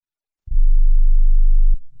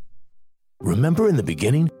Remember in the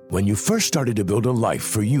beginning, when you first started to build a life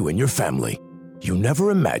for you and your family, you never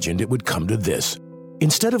imagined it would come to this.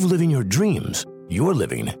 Instead of living your dreams, you're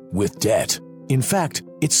living with debt. In fact,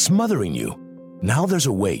 it's smothering you. Now there's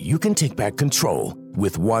a way you can take back control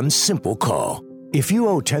with one simple call. If you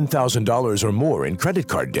owe $10,000 or more in credit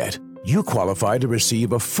card debt, you qualify to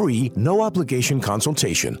receive a free, no-obligation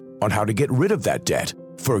consultation on how to get rid of that debt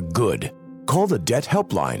for good. Call the Debt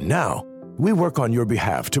Helpline now. We work on your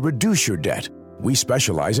behalf to reduce your debt. We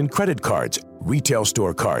specialize in credit cards, retail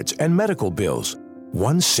store cards, and medical bills.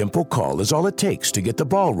 One simple call is all it takes to get the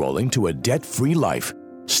ball rolling to a debt-free life.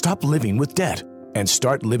 Stop living with debt and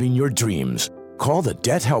start living your dreams. Call the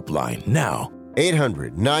Debt Helpline now.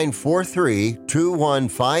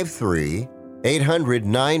 800-943-2153.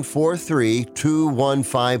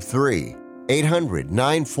 800-943-2153.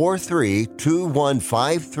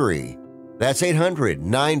 800-943-2153. That's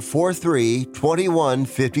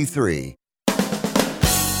 800-943-2153.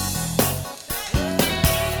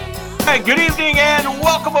 Hi, good evening and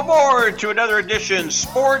welcome aboard to another edition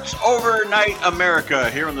Sports Overnight America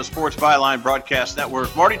here on the Sports Byline Broadcast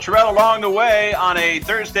Network. Marty Terrell along the way on a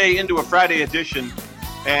Thursday into a Friday edition,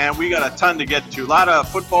 and we got a ton to get to. A lot of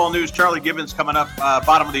football news. Charlie Gibbons coming up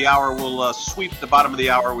bottom of the hour. We'll sweep the bottom of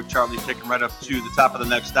the hour with Charlie, taking right up to the top of the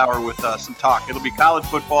next hour with some talk. It'll be college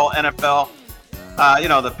football, NFL.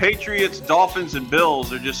 The Patriots, Dolphins, and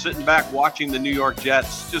Bills are just sitting back watching the New York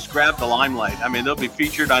Jets just grab the limelight. I mean, they'll be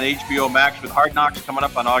featured on HBO Max with Hard Knocks coming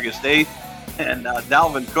up on August 8th. And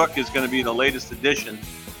Dalvin Cook is going to be the latest addition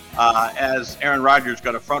as Aaron Rodgers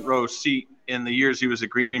got a front row seat in the years he was at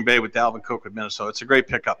Green Bay with Dalvin Cook with Minnesota. It's a great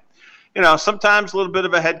pickup. Sometimes a little bit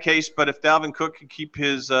of a head case, but if Dalvin Cook can keep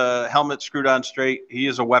his helmet screwed on straight, he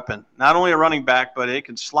is a weapon. Not only a running back, but it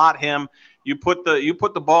can slot him. You put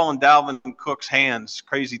the ball in Dalvin Cook's hands,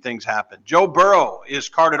 crazy things happen. Joe Burrow is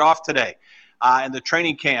carted off today in the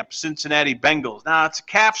training camp, Cincinnati Bengals. Now, it's a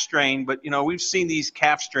calf strain, but, we've seen these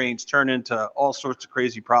calf strains turn into all sorts of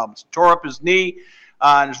crazy problems. Tore up his knee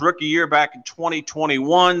in his rookie year back in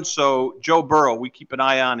 2021. So Joe Burrow, we keep an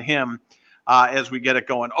eye on him as we get it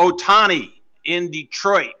going. Ohtani in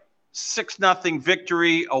Detroit, 6-0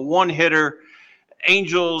 victory, a one-hitter.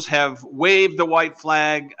 Angels have waved the white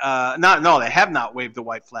flag. They have not waved the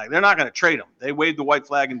white flag. They're not going to trade him. They waved the white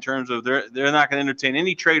flag in terms of they're not going to entertain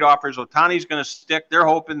any trade offers. Ohtani's going to stick. They're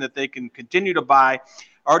hoping that they can continue to buy.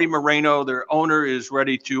 Artie Moreno, their owner, is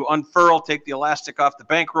ready to unfurl, take the elastic off the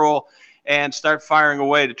bankroll, and start firing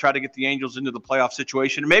away to try to get the Angels into the playoff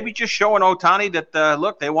situation. And maybe just showing Ohtani that,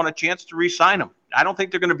 look, they want a chance to re-sign him. I don't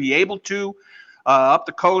think they're going to be able to. Up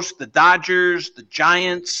the coast, the Dodgers, the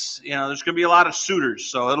Giants, there's going to be a lot of suitors.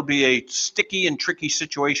 So it'll be a sticky and tricky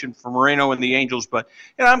situation for Moreno and the Angels. But,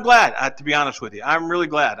 I'm glad, to be honest with you. I'm really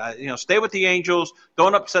glad. Stay with the Angels.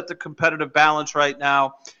 Don't upset the competitive balance right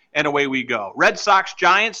now. And away we go. Red Sox,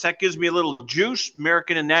 Giants, that gives me a little juice.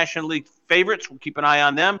 American and National League favorites. We'll keep an eye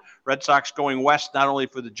on them. Red Sox going west, not only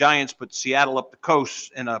for the Giants, but Seattle up the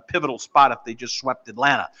coast in a pivotal spot if they just swept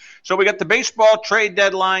Atlanta. So we got the baseball trade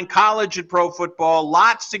deadline, college and pro football,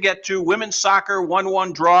 lots to get to. Women's soccer,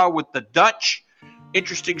 1-1 draw with the Dutch.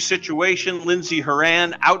 Interesting situation. Lindsey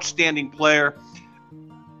Horan, outstanding player.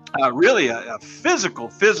 Really a physical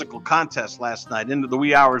contest last night into the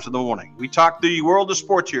wee hours of the morning. We talked the world of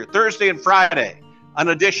sports here Thursday and Friday. An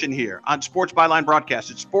edition here on Sports Byline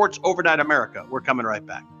Broadcast. It's Sports Overnight America. We're coming right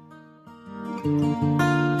back.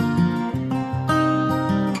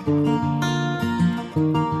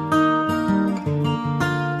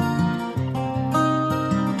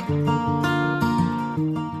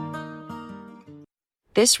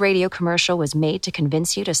 This radio commercial was made to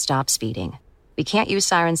convince you to stop speeding. We can't use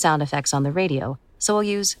siren sound effects on the radio, so we'll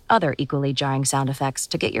use other equally jarring sound effects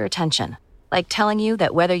to get your attention. Like telling you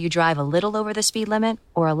that whether you drive a little over the speed limit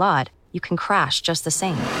or a lot, you can crash just the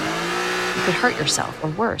same. You could hurt yourself or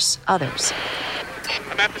worse, others.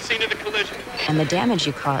 I'm at the scene of the collision. And the damage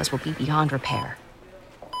you cause will be beyond repair.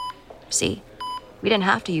 See? We didn't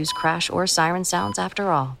have to use crash or siren sounds after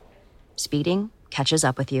all. Speeding catches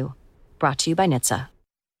up with you. Brought to you by NHTSA.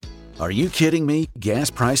 Are you kidding me? Gas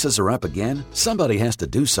prices are up again? Somebody has to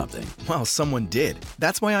do something. Well, someone did.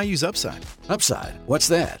 That's why I use Upside. Upside? What's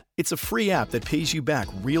that? It's a free app that pays you back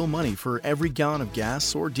real money for every gallon of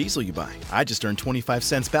gas or diesel you buy. I just earned 25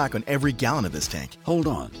 cents back on every gallon of this tank. Hold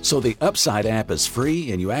on. So the Upside app is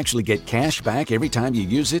free and you actually get cash back every time you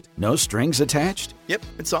use it? No strings attached? Yep,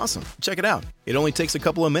 it's awesome. Check it out. It only takes a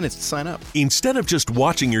couple of minutes to sign up. Instead of just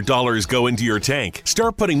watching your dollars go into your tank,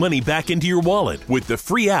 start putting money back into your wallet with the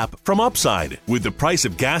free app from Upside. With the price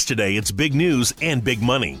of gas today, it's big news and big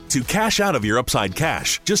money. To cash out of your Upside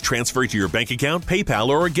cash, just transfer it to your bank account, PayPal,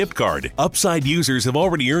 or a gift card. Upside users have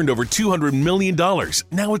already earned over $200 million.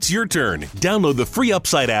 Now it's your turn. Download the free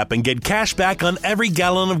Upside app and get cash back on every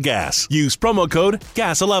gallon of gas. Use promo code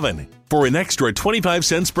GAS11 for an extra 25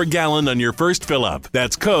 cents per gallon on your first fill-up.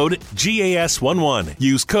 That's code GAS11.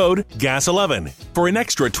 Use code GAS11 for an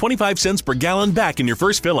extra 25 cents per gallon back in your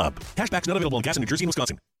first fill-up. Cashback's not available in gas in New Jersey and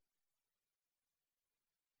Wisconsin.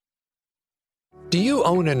 Do you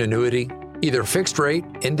own an annuity, either fixed rate,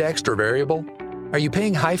 indexed, or variable? Are you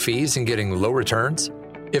paying high fees and getting low returns?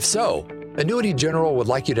 If so, Annuity General would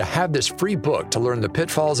like you to have this free book to learn the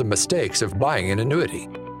pitfalls and mistakes of buying an annuity.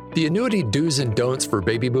 The Annuity Do's and Don'ts for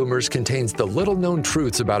Baby Boomers contains the little-known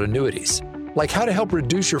truths about annuities, like how to help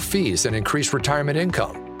reduce your fees and increase retirement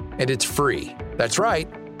income. And it's free. That's right,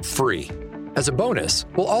 free. As a bonus,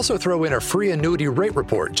 we'll also throw in a free annuity rate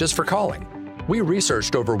report just for calling. We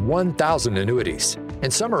researched over 1,000 annuities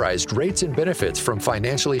and summarized rates and benefits from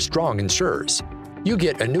financially strong insurers. You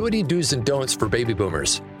get Annuity Do's and Don'ts for Baby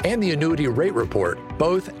Boomers and the Annuity Rate Report,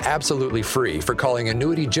 both absolutely free for calling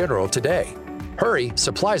Annuity General today. Hurry,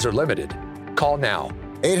 supplies are limited. Call now.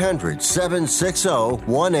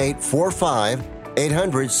 800-760-1845.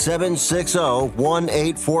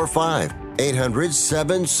 800-760-1845.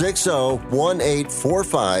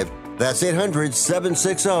 800-760-1845. That's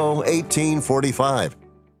 800-760-1845.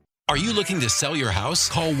 Are you looking to sell your house?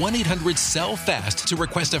 Call 1-800-SELL-FAST to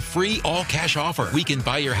request a free all-cash offer. We can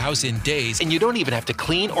buy your house in days, and you don't even have to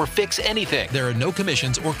clean or fix anything. There are no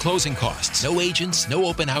commissions or closing costs, no agents, no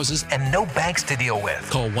open houses, and no banks to deal with.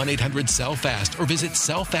 Call 1-800-SELL-FAST or visit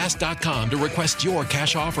sellfast.com to request your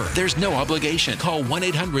cash offer. There's no obligation. Call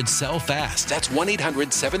 1-800-SELL-FAST. That's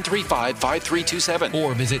 1-800-735-5327.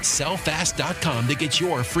 Or visit sellfast.com to get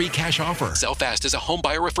your free cash offer. SellFast is a home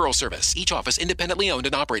buyer referral service. Each office independently owned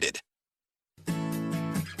and operated.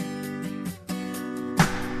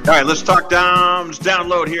 All right, let's talk downs.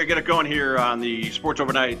 Download here. Get it going here on the Sports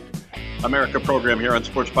Overnight America program here on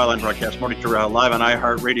Sports Byline Broadcast. Marty Terrell live on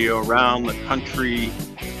iHeartRadio around the country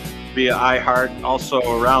via iHeart, also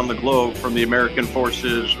around the globe from the American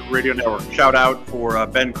Forces Radio Network. Shout out for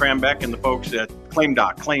Ben Crambeck and the folks at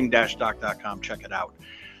claim-doc.com. Check it out.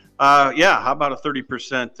 How about a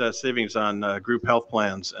 30% savings on group health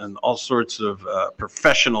plans and all sorts of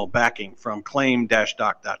professional backing from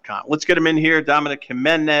claim-doc.com. Let's get him in here. Dominic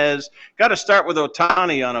Jimenez. Got to start with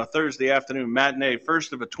Ohtani on a Thursday afternoon matinee.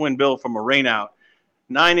 First of a twin bill from a rainout.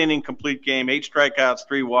 9-inning complete game, 8 strikeouts,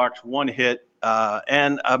 3 walks, 1 hit.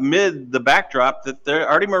 And amid the backdrop that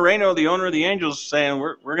Artie Moreno, the owner of the Angels, saying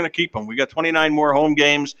we're going to keep him. We got 29 more home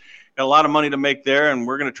games, got a lot of money to make there, and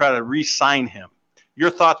we're going to try to re-sign him. Your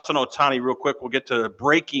thoughts on Ohtani real quick. We'll get to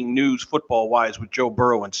breaking news football-wise with Joe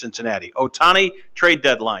Burrow in Cincinnati. Ohtani, trade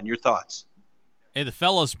deadline. Your thoughts? Hey, the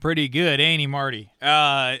fellow's pretty good, ain't he, Marty?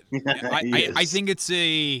 I think it's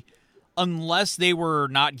unless they were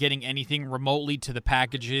not getting anything remotely to the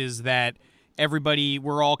packages that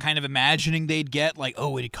we're all kind of imagining they'd get, like,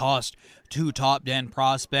 it cost 2 top-end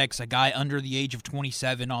prospects, a guy under the age of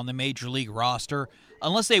 27 on the Major League roster.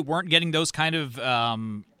 Unless they weren't getting those kind of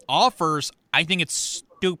offers, I think it's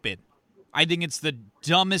stupid. I think it's the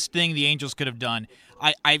dumbest thing the Angels could have done.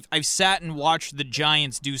 I've sat and watched the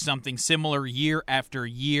Giants do something similar year after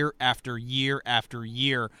year after year after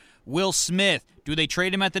year. Will Smith, do they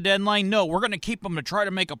trade him at the deadline? No, we're going to keep him to try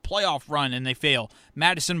to make a playoff run, and they fail.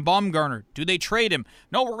 Madison Bumgarner, do they trade him?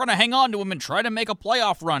 No, we're going to hang on to him and try to make a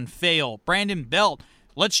playoff run, fail. Brandon Belt,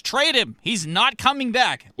 let's trade him. He's not coming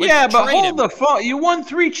back. Let's hold the phone. You won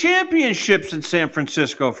 3 championships in San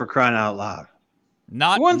Francisco, for crying out loud.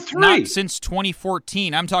 Not since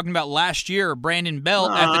 2014. I'm talking about last year. Brandon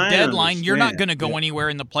Belt at the deadline. You're not going to go anywhere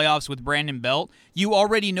in the playoffs with Brandon Belt. You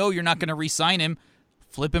already know you're not going to re-sign him.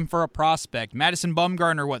 Flip him for a prospect. Madison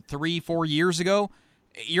Bumgarner, 3-4 years ago?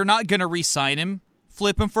 You're not going to re-sign him.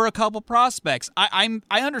 Flip him for a couple prospects. I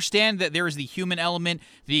understand that there is the human element,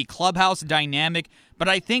 the clubhouse dynamic, but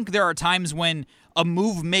I think there are times when a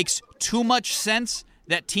move makes too much sense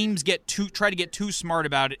that teams try to get too smart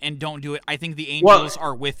about it and don't do it. I think the Angels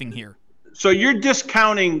are whiffing here. So you're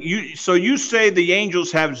discounting so you say the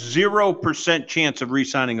Angels have 0% chance of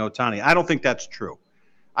re-signing Ohtani. I don't think that's true.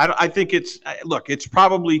 I think it's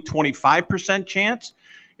probably 25% chance.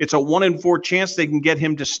 It's a 1 in 4 chance they can get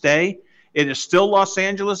him to stay. It is still Los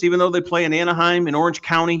Angeles, even though they play in Anaheim in Orange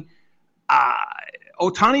County.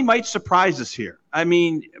 Ohtani might surprise us here. I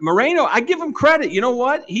mean, Moreno, I give him credit. You know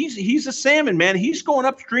what? He's a salmon, man. He's going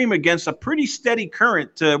upstream against a pretty steady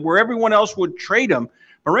current where everyone else would trade him.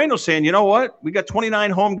 Moreno's saying, you know what? We got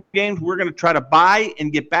 29 home games. We're going to try to buy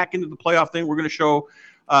and get back into the playoff thing. We're going to show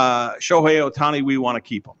Shohei Ohtani we want to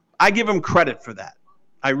keep him. I give him credit for that.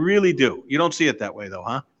 I really do. You don't see it that way, though,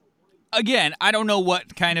 huh? Again, I don't know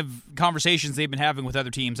what kind of conversations they've been having with other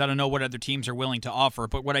teams. I don't know what other teams are willing to offer,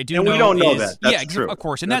 but what I do know is... And we don't know that. That's true. Of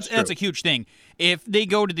course, and that's a huge thing. If they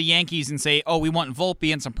go to the Yankees and say, oh, we want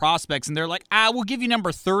Volpe and some prospects, and they're like, we'll give you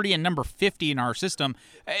number 30 and number 50 in our system,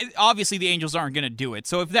 obviously the Angels aren't going to do it.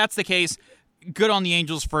 So if that's the case, good on the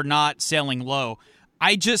Angels for not selling low.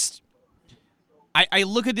 I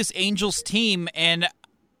look at this Angels team, and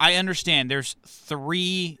I understand there's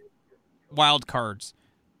 3 wild cards.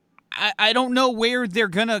 I don't know where they're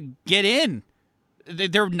going to get in.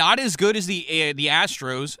 They're not as good as the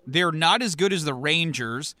Astros. They're not as good as the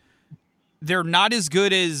Rangers. They're not as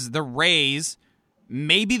good as the Rays.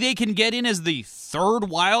 Maybe they can get in as the 3rd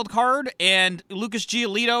wild card, and Lucas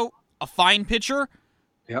Giolito, a fine pitcher.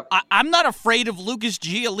 Yep. I'm not afraid of Lucas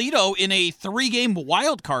Giolito in a 3-game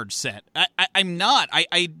wild card set. I'm not.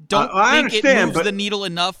 I don't think it moves the needle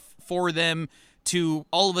enough for them to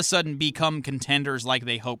all of a sudden become contenders like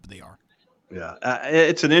they hope they are. Yeah,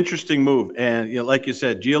 it's an interesting move. And like you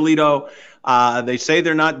said, Giolito, they say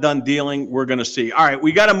they're not done dealing. We're going to see. All right,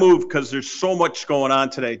 we got to move because there's so much going on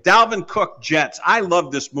today. Dalvin Cook, Jets. I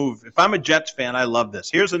love this move. If I'm a Jets fan, I love this.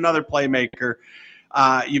 Here's another playmaker.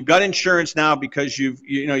 You've got insurance now because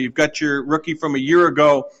you've got your rookie from a year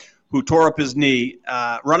ago who tore up his knee.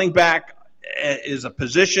 Running back is a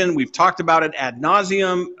position we've talked about it ad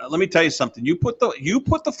nauseum. Let me tell you something. You put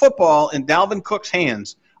the football in Dalvin Cook's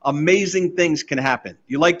hands, amazing things can happen.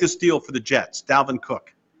 You like this deal for the Jets, Dalvin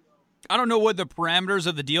Cook? I don't know what the parameters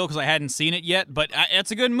of the deal because I hadn't seen it yet, but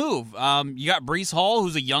it's a good move. You got Breece Hall,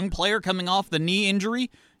 who's a young player coming off the knee injury.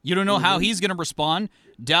 You don't know how he's going to respond.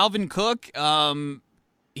 Dalvin Cook,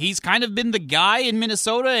 he's kind of been the guy in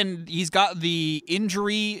Minnesota, and he's got the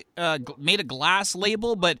injury made a glass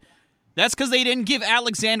label, but that's because they didn't give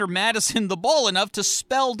Alexander Madison the ball enough to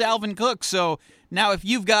spell Dalvin Cook. So now if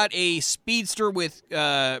you've got a speedster with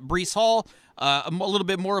Breece Hall, a little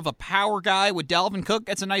bit more of a power guy with Dalvin Cook,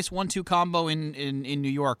 that's a nice 1-2 combo in New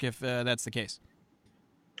York if that's the case.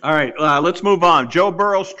 All right, let's move on. Joe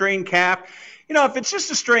Burrow, strained calf. If it's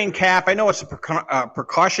just a strained calf, I know it's a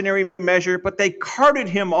precautionary measure, but they carted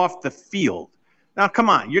him off the field. Now, come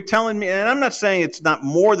on, you're telling me, and I'm not saying it's not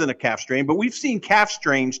more than a calf strain, but we've seen calf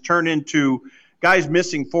strains turn into guys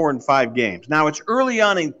missing 4 and 5 games. Now, it's early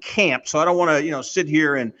on in camp, so I don't want to, sit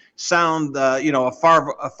here and sound, a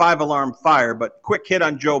 5-alarm fire, but quick hit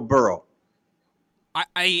on Joe Burrow.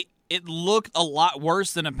 It looked a lot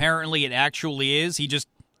worse than apparently it actually is. He just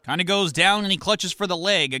kind of goes down and he clutches for the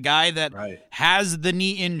leg, a guy that has the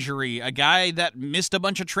knee injury, a guy that missed a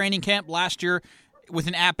bunch of training camp last year with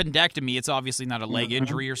an appendectomy. It's obviously not a leg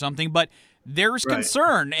injury or something, but there's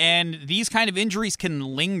concern, and these kind of injuries can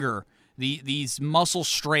linger. These muscle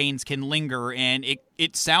strains can linger, and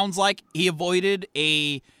it sounds like he avoided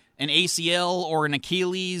an ACL or an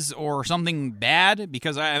Achilles or something bad,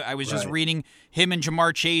 because I was just reading him and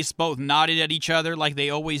Jamar Chase both nodded at each other like they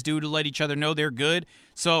always do to let each other know they're good.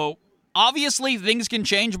 So obviously things can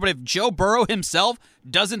change, but if Joe Burrow himself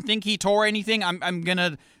doesn't think he tore anything, I'm going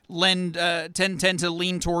to tend to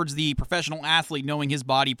lean towards the professional athlete knowing his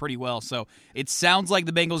body pretty well. So it sounds like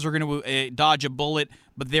the Bengals are going to dodge a bullet,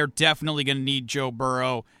 but they're definitely going to need Joe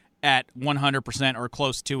Burrow at 100% or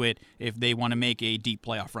close to it if they want to make a deep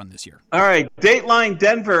playoff run this year. All right, Dateline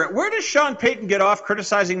Denver. Where does Sean Payton get off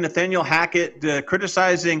criticizing Nathaniel Hackett,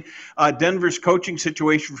 criticizing Denver's coaching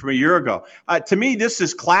situation from a year ago? To me, this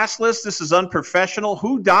is classless. This is unprofessional.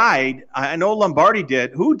 Who died? I know Lombardi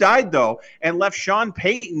did. Who died, though, and left Sean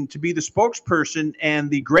Payton to be the spokesperson and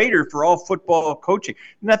the grader for all football coaching?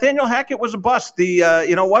 Nathaniel Hackett was a bust.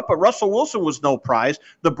 But Russell Wilson was no prize.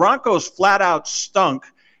 The Broncos flat out stunk.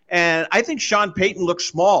 And I think Sean Payton looks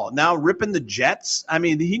small. Now ripping the Jets, I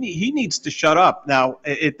mean, he needs to shut up. Now,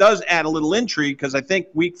 it does add a little intrigue because I think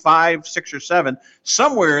week 5, 6, or 7,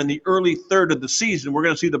 somewhere in the early third of the season, we're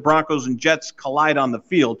going to see the Broncos and Jets collide on the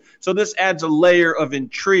field. So this adds a layer of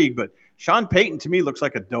intrigue. But Sean Payton, to me, looks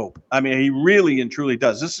like a dope. I mean, he really and truly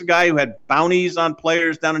does. This is a guy who had bounties on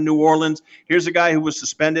players down in New Orleans. Here's a guy who was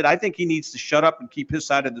suspended. I think he needs to shut up and keep his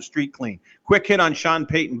side of the street clean. Quick hit on Sean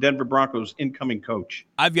Payton, Denver Broncos incoming coach.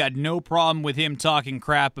 I've got no problem with him talking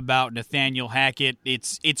crap about Nathaniel Hackett.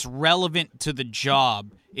 It's relevant to the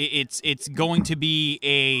job. It's going to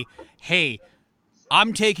be hey,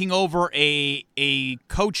 I'm taking over a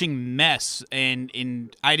coaching mess,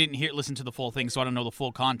 and I didn't listen to the full thing, so I don't know the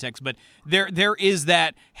full context. But there is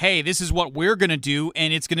that, hey, this is what we're going to do,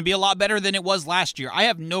 and it's going to be a lot better than it was last year. I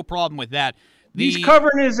have no problem with that. He's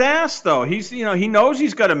covering his ass, though. He knows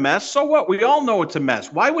he's got a mess. So what? We all know it's a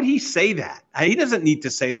mess. Why would he say that? He doesn't need to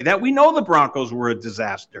say that. We know the Broncos were a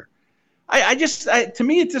disaster. To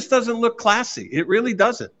me, it just doesn't look classy. It really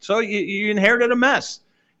doesn't. So you inherited a mess.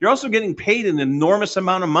 You're also getting paid an enormous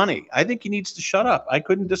amount of money. I think he needs to shut up. I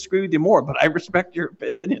couldn't disagree with you more, but I respect your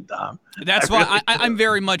opinion, Tom. That's why I'm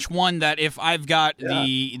very much one that if I've got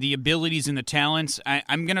the abilities and the talents,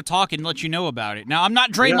 I'm going to talk and let you know about it. Now, I'm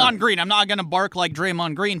not Draymond Green. I'm not going to bark like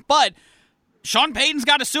Draymond Green, but Sean Payton's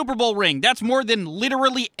got a Super Bowl ring. That's more than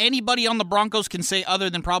literally anybody on the Broncos can say other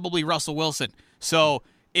than probably Russell Wilson. So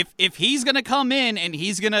if he's going to come in and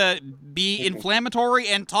he's going to be inflammatory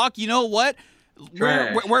and talk, you know what?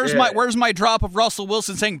 Where's my drop of Russell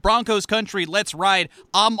Wilson saying Broncos country, let's ride?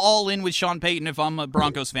 I'm all in with Sean Payton if I'm a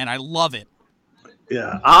Broncos fan. I love it.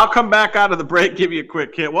 Yeah, I'll come back out of the break, give you a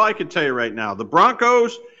quick hit. Well, I can tell you right now, the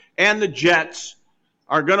Broncos and the Jets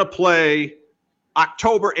are going to play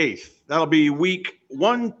October 8th. That'll be week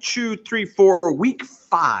 1, 2, 3, 4, week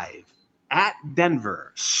 5 at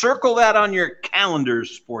Denver. Circle that on your calendars,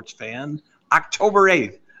 sports fan. October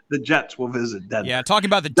 8th. The Jets will visit Denver. Yeah, talking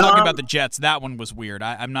about the Jets, that one was weird.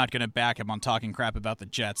 I'm not going to back him on talking crap about the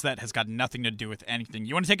Jets. That has got nothing to do with anything.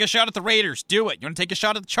 You want to take a shot at the Raiders? Do it. You want to take a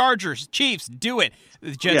shot at the Chargers, Chiefs? Do it.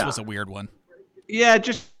 The Jets was a weird one. Yeah,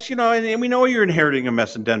 just, and we know you're inheriting a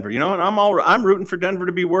mess in Denver, and I'm rooting for Denver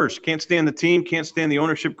to be worse. Can't stand the team, can't stand the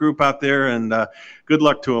ownership group out there, and good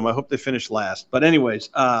luck to them. I hope they finish last. But anyways,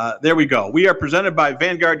 there we go. We are presented by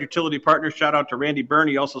Vanguard Utility Partners. Shout out to Randy Byrne.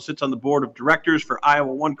 He also sits on the board of directors for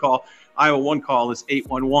Iowa One Call. Iowa One Call is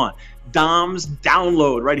 811. Dom's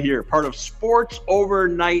Download right here, part of Sports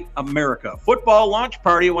Overnight America. Football launch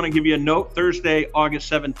party. I want to give you a note. Thursday,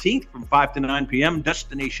 August 17th from 5 to 9 p.m.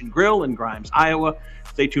 Destination Grill in Grimes, Iowa.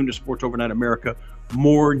 Stay tuned to Sports Overnight America.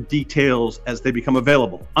 More details as they become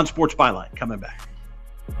available on Sports Byline. Coming back.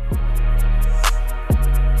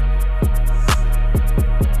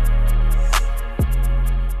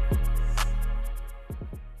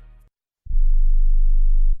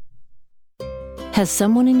 Has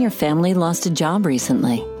someone in your family lost a job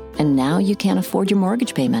recently, and now you can't afford your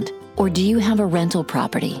mortgage payment? Or do you have a rental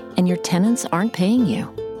property and your tenants aren't paying you?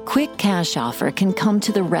 Quick Cash Offer can come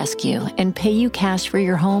to the rescue and pay you cash for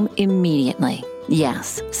your home immediately.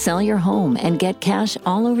 Yes, sell your home and get cash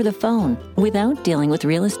all over the phone without dealing with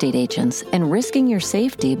real estate agents and risking your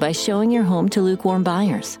safety by showing your home to lukewarm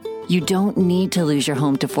buyers. You don't need to lose your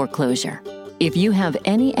home to foreclosure. If you have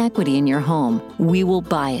any equity in your home, we will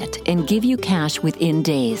buy it and give you cash within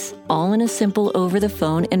days, all in a simple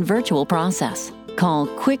over-the-phone and virtual process. Call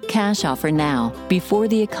Quick Cash Offer now before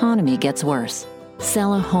the economy gets worse.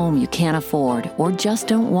 Sell a home you can't afford or just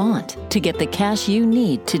don't want to get the cash you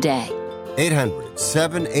need today.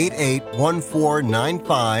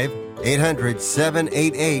 800-788-1495.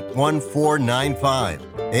 800-788-1495.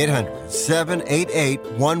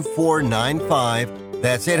 800-788-1495.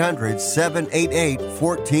 That's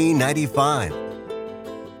 800-788-1495.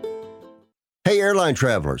 Hey, airline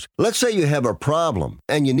travelers, let's say you have a problem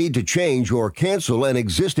and you need to change or cancel an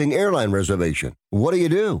existing airline reservation. What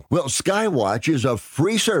do? Well, Skywatch is a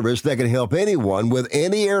free service that can help anyone with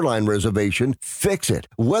any airline reservation fix it.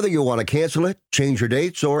 Whether you want to cancel it, change your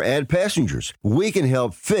dates, or add passengers, we can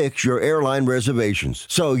help fix your airline reservations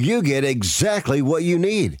so you get exactly what you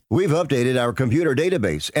need. We've updated our computer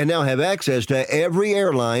database and now have access to every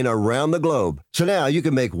airline around the globe. So now you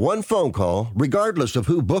can make one phone call regardless of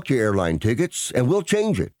who booked your airline tickets, and we'll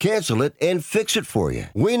change it, cancel it, and fix it for you.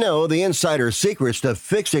 We know the insider secrets to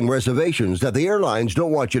fixing reservations that the airlines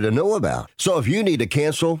don't want you to know about. So if you need to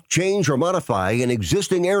cancel, change, or modify an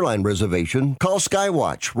existing airline reservation, call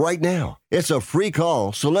Skywatch right now. It's a free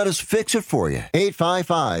call, so let us fix it for you.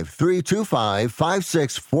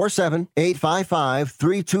 855-325-5647.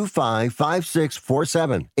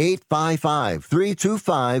 855-325-5647.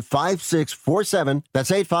 855-325-5647.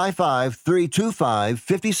 That's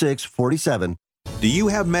 855-325-5647. Do you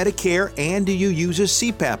have Medicare and do you use a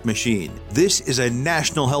CPAP machine? This is a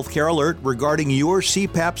national healthcare alert regarding your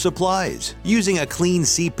CPAP supplies. Using a clean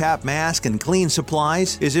CPAP mask and clean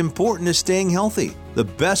supplies is important to staying healthy. The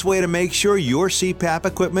best way to make sure your CPAP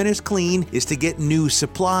equipment is clean is to get new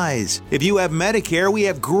supplies. If you have Medicare, we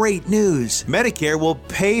have great news. Medicare will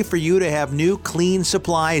pay for you to have new clean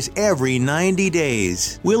supplies every 90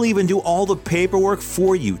 days. We'll even do all the paperwork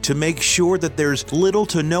for you to make sure that there's little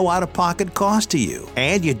to no out-of-pocket cost to you.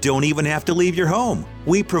 And you don't even have to leave your home.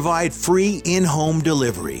 We provide free in-home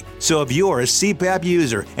delivery. So if you're a CPAP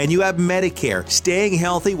user and you have Medicare, staying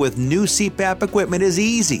healthy with new CPAP equipment is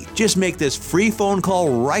easy. Just make this free phone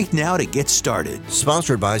call right now to get started.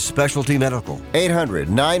 Sponsored by Specialty Medical.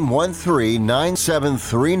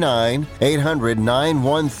 800-913-9739.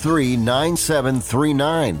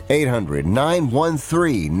 800-913-9739.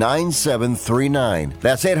 800-913-9739.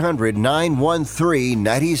 That's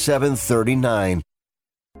 800-913-9739.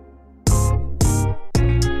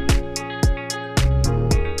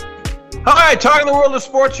 All right, talking the world of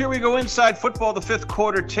sports, here we go inside football. The fifth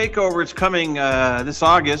quarter takeover is coming this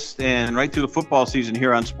August and right through the football season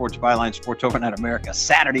here on Sports Byline, Sports Overnight America.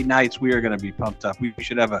 Saturday nights, we are going to be pumped up. We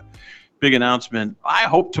should have a big announcement, I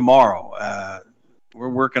hope tomorrow. We're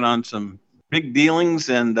working on some big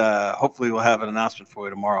dealings, and hopefully we'll have an announcement for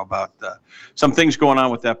you tomorrow about some things going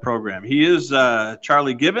on with that program. He is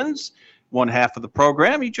Charlie Gibbons, one half of the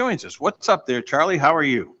program. He joins us. What's up there, Charlie? How are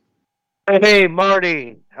you? Hey,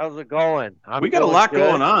 Marty. How's it going? We got a lot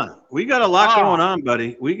going on. We got a lot going on,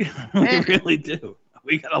 buddy. We really do.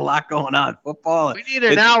 We got a lot going on. Football. We need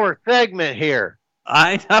an hour segment here.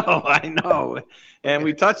 I know. And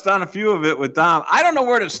we touched on a few of it with Dom. I don't know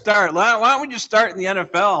where to start. Why don't we just start in the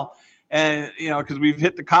NFL? And, because we've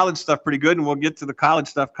hit the college stuff pretty good, and we'll get to the college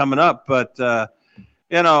stuff coming up. But,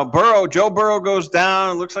 Joe Burrow goes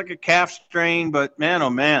down. It looks like a calf strain, but man, oh,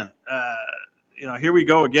 man. Here we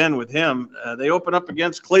go again with him. They open up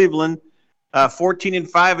against Cleveland,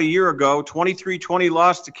 14-5 a year ago, 23-20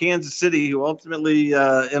 loss to Kansas City, who ultimately,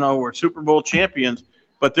 were Super Bowl champions.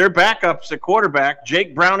 But their backups at quarterback,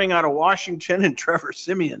 Jake Browning out of Washington and Trevor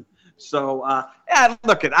Siemian. So,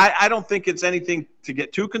 look, I don't think it's anything to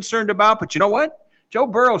get too concerned about. But you know what? Joe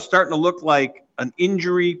Burrow's starting to look like an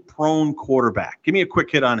injury-prone quarterback. Give me a quick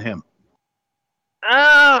hit on him.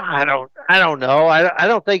 I don't know. I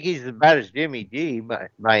don't think he's as bad as Jimmy G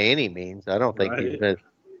by any means. I don't think he's as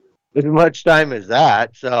much time as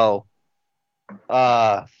that. So,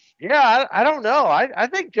 I don't know. I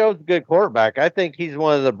think Joe's a good quarterback. I think he's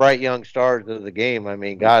one of the bright young stars of the game. I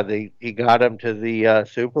mean, God, he got him to the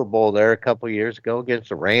Super Bowl there a couple years ago against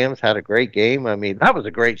the Rams. Had a great game. I mean, that was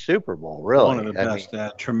a great Super Bowl, really. One of the best.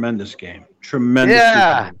 Tremendous game. Tremendous.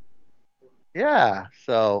 Yeah. Game. Yeah.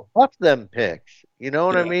 So, what's them picks? You know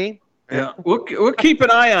what I mean? Yeah, we'll keep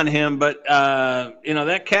an eye on him, but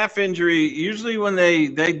that calf injury. Usually, when they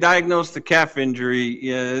diagnose the calf injury,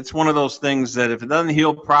 it's one of those things that if it doesn't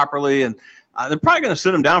heal properly, and they're probably going to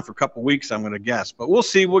sit him down for a couple of weeks, I'm going to guess. But we'll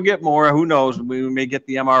see. We'll get more. Who knows? We may get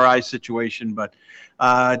the MRI situation, but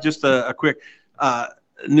just a quick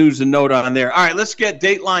news and note on there. All right, let's get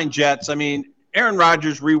Dateline Jets. I mean, Aaron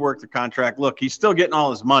Rodgers reworked the contract. Look, he's still getting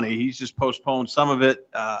all his money. He's just postponed some of it.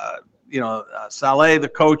 Saleh, the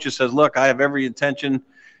coach, just says, look, I have every intention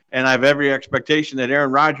and I have every expectation that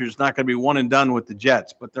Aaron Rodgers is not going to be one and done with the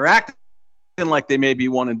Jets. But they're acting like they may be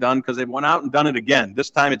one and done because they've went out and done it again. This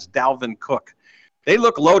time it's Dalvin Cook. They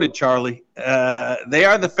look loaded, Charlie. They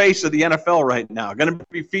are the face of the NFL right now. Going to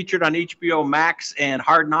be featured on HBO Max and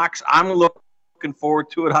Hard Knocks. I'm looking forward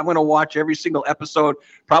to it. I'm going to watch every single episode,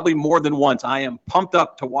 probably more than once. I am pumped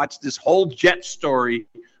up to watch this whole Jet story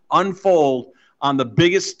unfold on the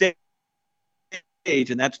biggest stage,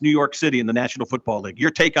 and that's New York City in the National Football League.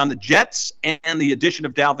 Your take on the Jets and the addition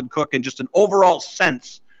of Dalvin Cook and just an overall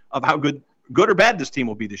sense of how good or bad this team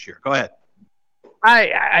will be this year. Go ahead.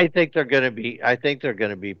 I think they're going to be. I think they're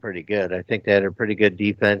going to be pretty good. I think they had a pretty good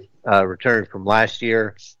defense return from last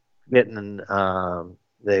year. They'll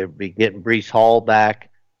be getting Breece Hall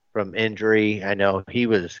back from injury. I know he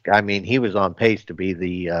was on pace to be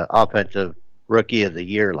the offensive Rookie of the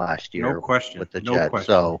Year last year. No question. With the Jets.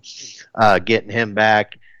 So getting him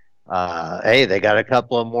back. They got a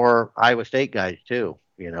couple of more Iowa State guys too.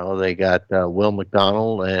 They got Will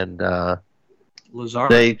McDonald and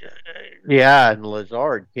Lazard. And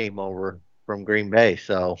Lazard came over from Green Bay.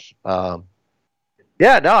 So I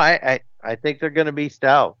think they're going to be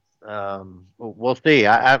stout. We'll see.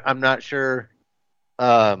 I'm not sure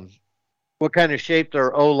what kind of shape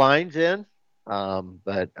their O-line's in.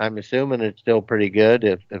 But I'm assuming it's still pretty good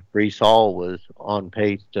if Breece Hall was on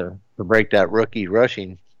pace to break that rookie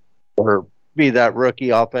rushing or be that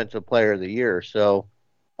rookie offensive player of the year. So,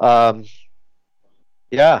 Rodgers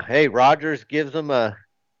gives them a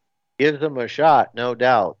shot, no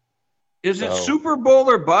doubt. Is it Super Bowl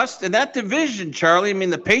or bust? In that division, Charlie, I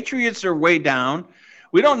mean, the Patriots are way down.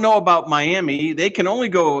 We don't know about Miami. They can only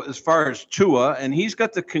go as far as Tua, and he's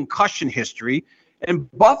got the concussion history. And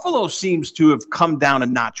Buffalo seems to have come down a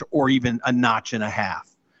notch or even a notch and a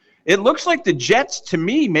half. It looks like the Jets, to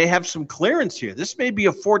me, may have some clearance here. This may be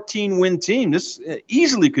a 14-win team. This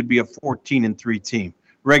easily could be a 14-3 team,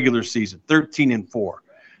 regular season, 13-4.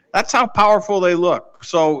 That's how powerful they look.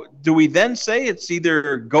 So do we then say it's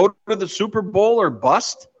either go to the Super Bowl or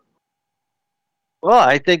bust? Well,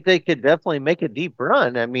 I think they could definitely make a deep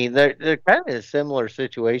run. I mean, they're kind of a similar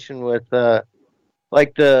situation with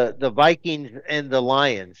like the Vikings and the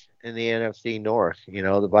Lions in the NFC North. You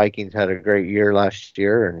know, the Vikings had a great year last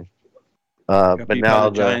year, and but now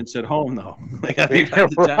the Giants at home, though. They got to beat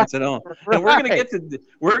the Giants at home. And we're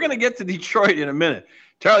gonna get to Detroit in a minute.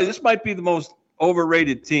 Charlie, this might be the most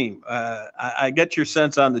overrated team. I get your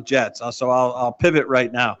sense on the Jets, so I'll pivot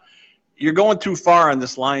right now. You're going too far on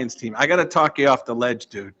this Lions team. I got to talk you off the ledge,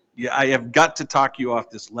 dude. Yeah, I have got to talk you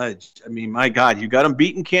off this ledge. I mean, my God, you got them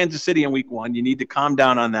beating Kansas City in week 1. You need to calm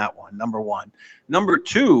down on that one, number one. Number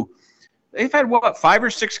two, they've had, 5 or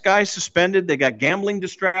 6 guys suspended. They got gambling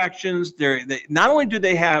distractions. They not only do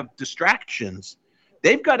they have distractions,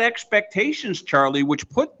 they've got expectations, Charlie, which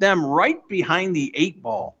put them right behind the 8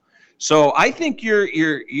 ball. So I think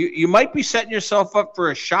you might be setting yourself up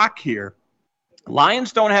for a shock here.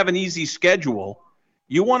 Lions don't have an easy schedule.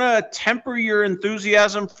 You want to temper your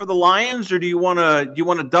enthusiasm for the Lions, or do you want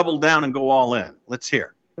to double down and go all in? Let's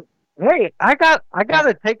hear. Hey, I got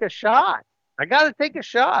to take a shot.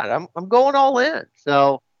 I'm going all in.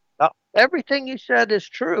 So everything you said is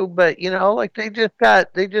true, but like they just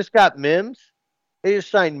got Mims. They just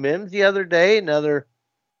signed Mims the other day, another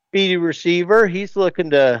speedy receiver. He's looking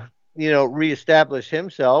to reestablish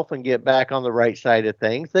himself and get back on the right side of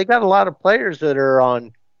things. They got a lot of players that are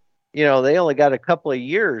on, they only got a couple of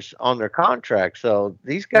years on their contract. So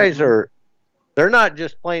these guys they're not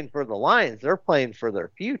just playing for the Lions, they're playing for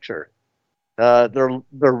their future. Their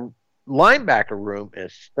linebacker room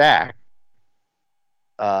is stacked.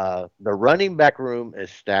 The running back room is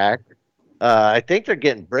stacked. I think they're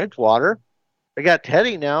getting Bridgewater. They got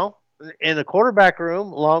Teddy now in the quarterback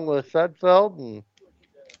room along with Sudfeld and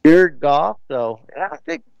Jared Goff. So I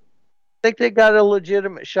think they got a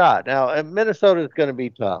legitimate shot. Now, Minnesota is going to be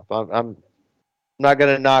tough. I'm not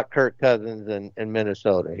going to knock Kirk Cousins in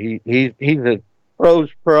Minnesota. He's a pro's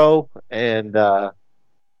pro, and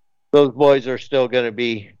those boys are still going to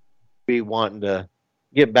be wanting to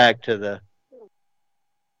get back to the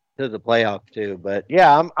playoffs too. But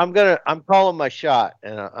yeah, I'm calling my shot,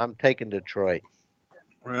 and I'm taking Detroit.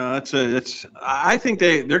 Well, I think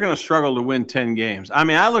they're going to struggle to win 10 games. I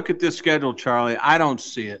mean, I look at this schedule, Charlie. I don't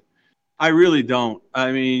see it. I really don't.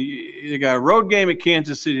 I mean, they got a road game at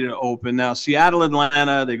Kansas City to open. Now, Seattle,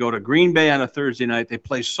 Atlanta, they go to Green Bay on a Thursday night. They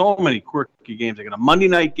play so many quirky games. They got a Monday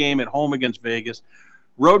night game at home against Vegas.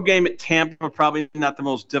 Road game at Tampa, probably not the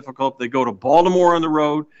most difficult. They go to Baltimore on the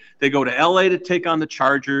road. They go to L.A. to take on the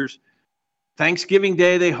Chargers. Thanksgiving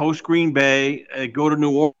Day, they host Green Bay. They go to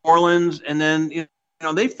New Orleans, and then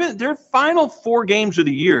they fit their final 4 games of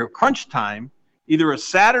the year, crunch time, either a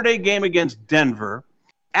Saturday game against Denver,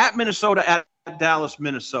 at Minnesota, at Dallas,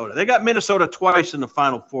 Minnesota. They got Minnesota twice in the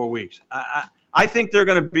final 4 weeks. I think they're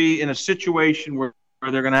going to be in a situation where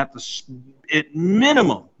they're going to have to, at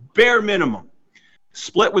minimum, bare minimum,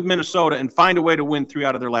 split with Minnesota and find a way to win 3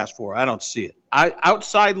 out of their last 4. I don't see it.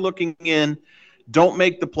 Outside looking in, don't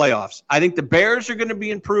make the playoffs. I think the Bears are going to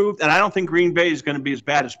be improved, and I don't think Green Bay is going to be as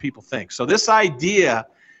bad as people think. So this idea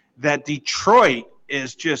that Detroit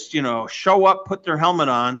is just, show up, put their helmet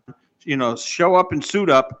on, show up and suit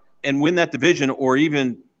up and win that division or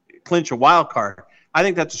even clinch a wild card, I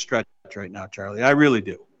think that's a stretch right now, Charlie. I really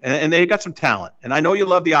do. And they got some talent. And I know you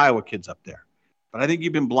love the Iowa kids up there, but I think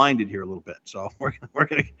you've been blinded here a little bit. So I'm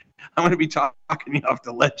going to be talking you off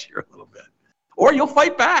the ledge here a little bit. Or you'll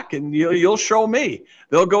fight back and you'll show me.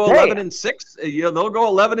 They'll go 11-6. They'll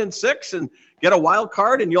go 11-6 and get a wild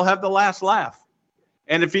card, and you'll have the last laugh.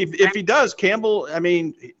 And if he does, Campbell, I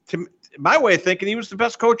mean, to my way of thinking, he was the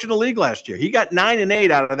best coach in the league last year. He got 9-8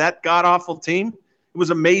 out of that god awful team. It was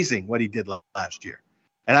amazing what he did last year,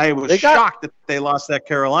 and I was shocked that they lost that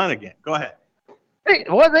Carolina game. Go ahead. Hey,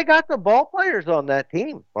 well, they got the ball players on that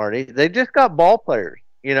team, Marty. They just got ball players,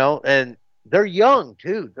 and they're young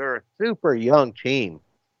too. They're a super young team,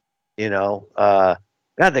 God,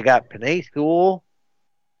 they got Panay School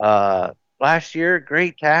last year,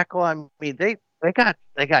 great tackle. I mean, they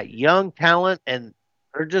got young talent, and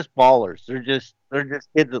they're just ballers. They're just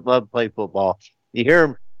kids that love to play football. You hear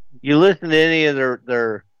them, you listen to any of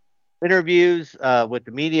their interviews with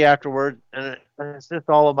the media afterwards, and it's just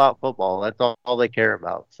all about football. That's all they care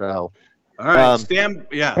about. So, all right, stand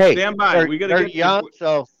by. We got to get young,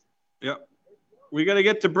 so. Yep. We got to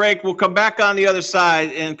get to break. We'll come back on the other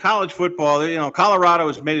side. In college football, Colorado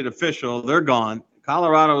has made it official. They're gone.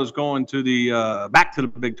 Colorado is going to the back to the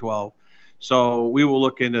Big 12. So we will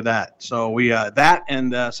look into that. So we that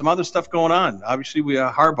and some other stuff going on. Obviously, we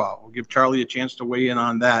Harbaugh. We'll give Charlie a chance to weigh in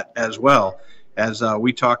on that as well as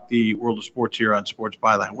we talk the world of sports here on Sports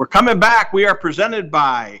Byline. We're coming back. We are presented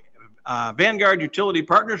by Vanguard Utility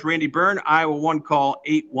Partners, Randy Byrne, Iowa 1 call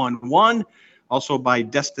 811. Also by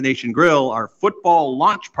Destination Grill. Our football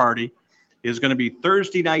launch party is going to be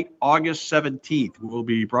Thursday night, August 17th. We'll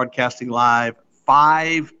be broadcasting live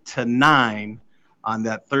 5 to 9 on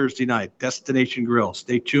that Thursday night. Destination Grill.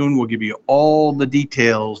 Stay tuned. We'll give you all the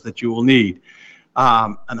details that you will need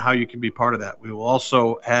on how you can be part of that. We will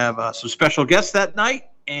also have some special guests that night,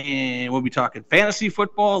 and we'll be talking fantasy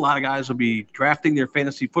football. A lot of guys will be drafting their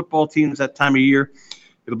fantasy football teams that time of year.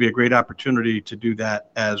 It'll be a great opportunity to do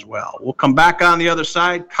that as well. We'll come back on the other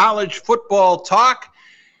side. College football talk.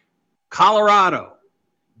 Colorado,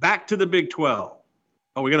 back to the Big 12.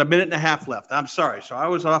 Oh, we got a minute and a half left. I'm sorry. So I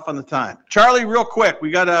was off on the time. Charlie, real quick.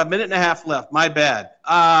 We got a minute and a half left. My bad.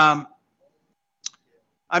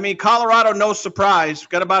 Colorado, no surprise.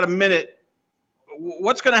 Got about a minute.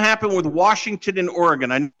 What's going to happen with Washington and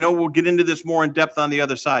Oregon? I know we'll get into this more in depth on the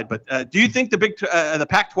other side, but do you think the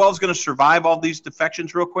Pac-12 is going to survive all these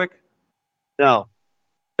defections real quick? No,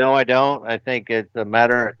 I don't. I think it's a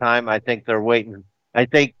matter of time. I think they're waiting. I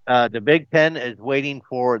think the Big Ten is waiting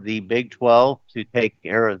for the Big 12 to take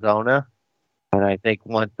Arizona. And I think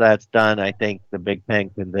once that's done, I think the Big Ten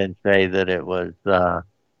can then say that it was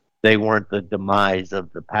they weren't the demise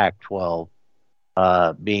of the Pac-12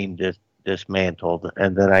 being dismantled.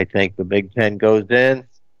 And then I think the Big Ten goes in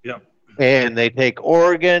and they take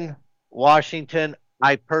Oregon, Washington.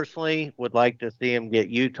 I personally would like to see them get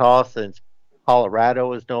Utah since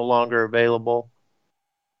Colorado is no longer available.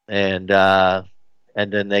 And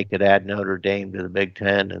then they could add Notre Dame to the Big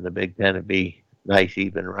Ten, and the Big Ten would be nice,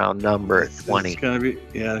 even round number at 20. It's going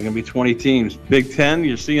to be 20 teams. Big Ten,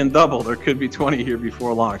 you're seeing double. There could be 20 here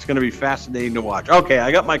before long. It's going to be fascinating to watch. Okay,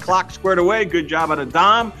 I got my clock squared away. Good job out of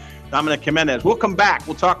Dominic Jimenez. We'll come back.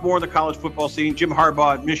 We'll talk more of the college football scene. Jim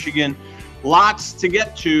Harbaugh at Michigan. Lots to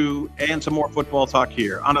get to and some more football talk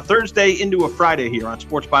here on a Thursday into a Friday here on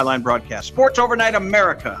Sports Byline Broadcast. Sports Overnight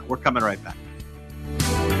America. We're coming right back.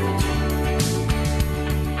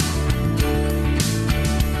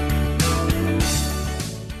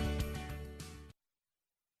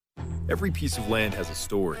 Every piece of land has a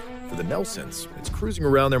story. For the Nelsons, it's cruising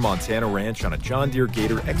around their Montana ranch on a John Deere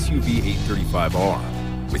Gator XUV 835R.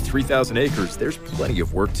 With 3,000 acres, there's plenty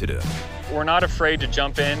of work to do. We're not afraid to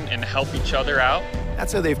jump in and help each other out.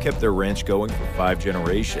 That's how they've kept their ranch going for 5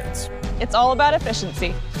 generations. It's all about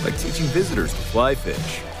efficiency. Like teaching visitors to fly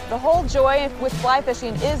fish. The whole joy with fly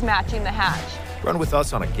fishing is matching the hatch. Run with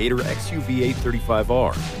us on a Gator XUV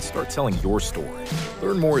 835R and start telling your story.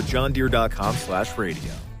 Learn more at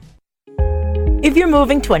johndeere.com/radio. If you're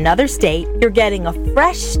moving to another state, you're getting a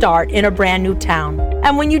fresh start in a brand new town.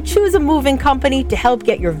 And when you choose a moving company to help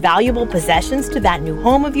get your valuable possessions to that new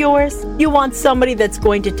home of yours, you want somebody that's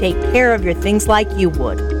going to take care of your things like you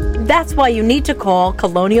would. That's why you need to call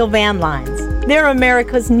Colonial Van Lines. They're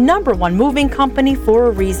America's #1 moving company for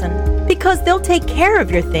a reason. Because they'll take care of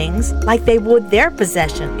your things like they would their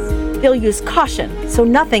possessions. They'll use caution so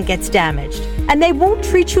nothing gets damaged. And they won't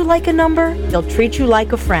treat you like a number, they'll treat you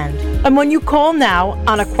like a friend. And when you call now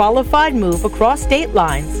on a qualified move across state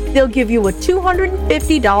lines, they'll give you a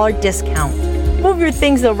 $250 discount. Move your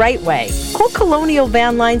things the right way. Call Colonial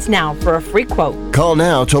Van Lines now for a free quote. Call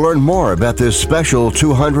now to learn more about this special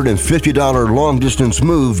 $250 long-distance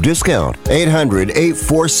move discount.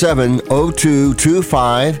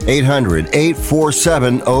 800-847-0225.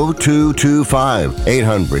 800-847-0225.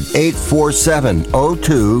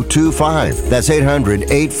 800-847-0225. That's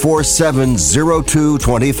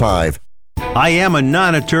 800-847-0225. I am a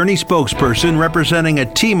non-attorney spokesperson representing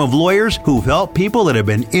a team of lawyers who've helped people that have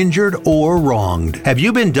been injured or wronged. Have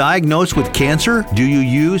you been diagnosed with cancer? Do you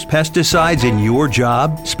use pesticides in your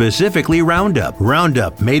job? Specifically Roundup.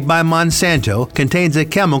 Roundup, made by Monsanto, contains a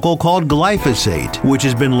chemical called glyphosate, which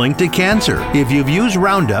has been linked to cancer. If you've used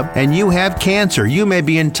Roundup and you have cancer, you may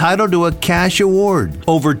be entitled to a cash award.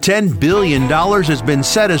 Over $10 billion has been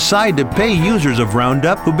set aside to pay users of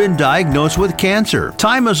Roundup who've been diagnosed with cancer.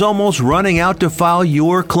 Time is almost running out to file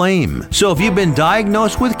your claim. So if you've been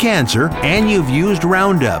diagnosed with cancer and you've used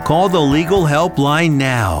Roundup, call the legal helpline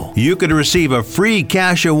now. You could receive a free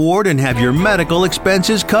cash award and have your medical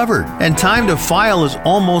expenses covered. And time to file is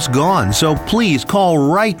almost gone, so please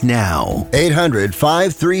call right now.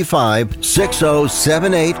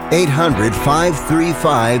 800-535-6078.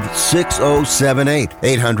 800-535-6078.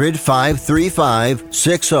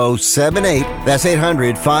 800-535-6078. That's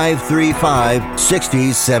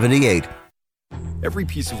 800-535-6078. Every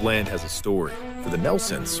piece of land has a story. For the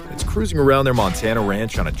Nelsons, it's cruising around their Montana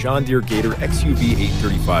ranch on a John Deere Gator XUV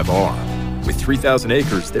 835R. With 3,000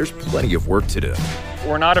 acres, there's plenty of work to do.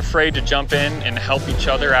 We're not afraid to jump in and help each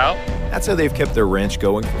other out. That's how they've kept their ranch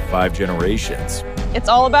going for 5 generations. It's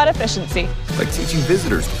all about efficiency. Like teaching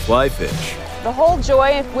visitors to fly fish. The whole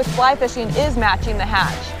joy with fly fishing is matching the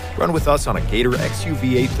hatch. Run with us on a Gator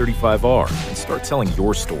XUV 835R and start telling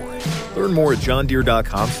your story. Learn more at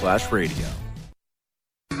johndeere.com/radio.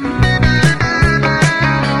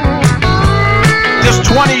 This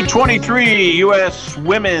 2023 U.S.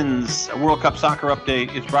 Women's World Cup Soccer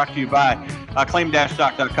Update is brought to you by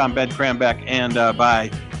claim-doc.com, Ben Crambeck, and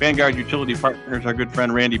by Vanguard Utility Partners, our good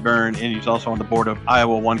friend Randy Byrne, and he's also on the board of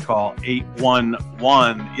Iowa One Call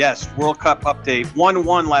 811. Yes, World Cup update.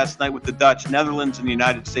 1-1 last night with the Dutch. Netherlands and the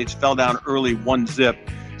United States fell down early 1-0.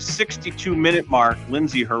 62-minute mark,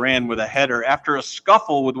 Lindsey Horan with a header after a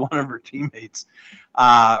scuffle with one of her teammates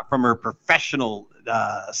from her professional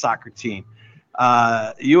soccer team.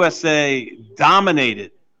 USA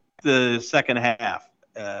dominated the second half,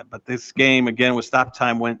 but this game, again, with stop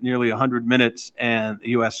time, went nearly 100 minutes, and the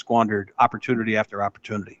U.S. squandered opportunity after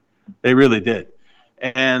opportunity. They really did.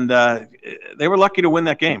 And they were lucky to win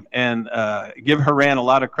that game, and give Horan a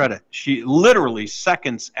lot of credit. She literally,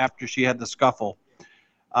 seconds after she had the scuffle,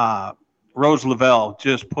 Rose Lavelle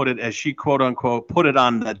just put it, as she quote-unquote, put it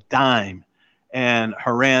on the dime, and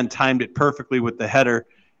Horan timed it perfectly with the header.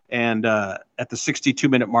 And at the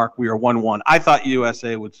 62-minute mark, we are 1-1. I thought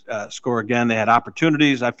USA would score again. They had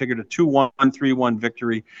opportunities. I figured a 2-1, 3-1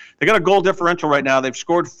 victory. They got a goal differential right now. They've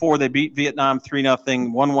scored 4. They beat Vietnam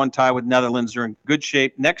 3-0, 1-1 tie with Netherlands. They're in good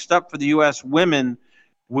shape. Next up for the U.S. women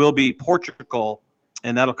will be Portugal,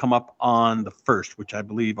 and that'll come up on the 1st, which I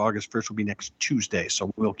believe August 1st will be next Tuesday.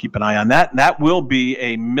 So we'll keep an eye on that. And that will be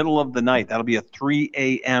a middle of the night. That'll be a 3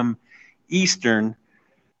 a.m. Eastern,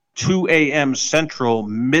 2 a.m. Central,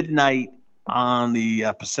 midnight on the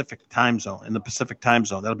Pacific time zone, in the Pacific time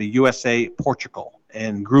zone. That'll be USA, Portugal,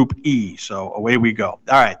 and Group E. So away we go.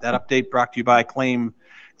 All right, that update brought to you by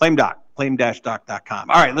claim-doc, claim-doc.com.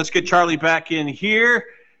 All right, let's get Charlie back in here.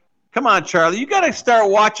 Come on, Charlie. You got to start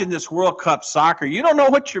watching this World Cup soccer. You don't know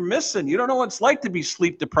what you're missing. You don't know what it's like to be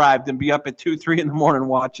sleep deprived and be up at 2, 3 in the morning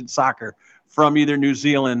watching soccer from either New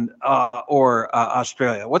Zealand or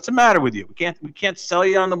Australia. What's the matter with you? We can't sell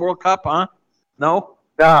you on the World Cup, huh? No,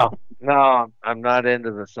 I'm not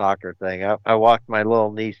into the soccer thing. I watch my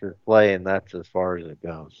little nieces play, and that's as far as it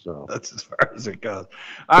goes. So that's as far as it goes.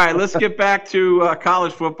 All right, let's get back to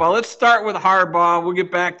college football. Let's start with Harbaugh. We'll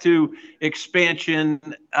get back to expansion.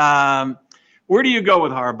 Where do you go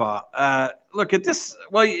with Harbaugh? Look at this.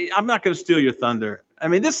 Well, I'm not going to steal your thunder. I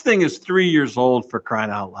mean, this thing is 3 years old, for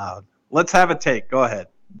crying out loud. Let's have a take. Go ahead.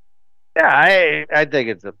 Yeah, I think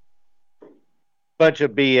it's a bunch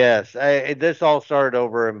of BS. This all started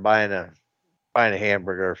over in buying a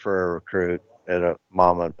hamburger for a recruit at a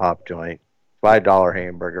mom and pop joint, $5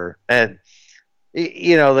 hamburger, and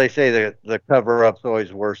they say the cover up's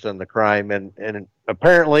always worse than the crime, and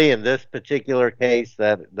apparently in this particular case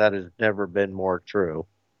that has never been more true,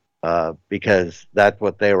 because that's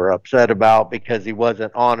what they were upset about, because he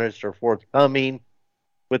wasn't honest or forthcoming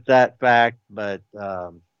with that fact. But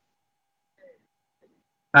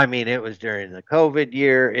I mean, it was during the COVID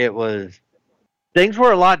year. Things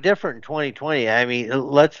were a lot different in 2020. I mean,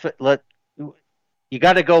 you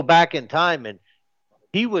got to go back in time, and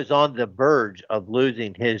he was on the verge of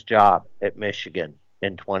losing his job at Michigan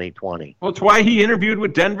in 2020. Well, it's why he interviewed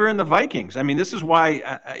with Denver and the Vikings. I mean, this is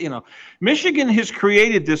why Michigan has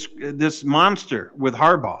created this monster with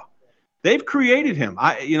Harbaugh. They've created him.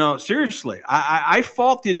 Seriously, I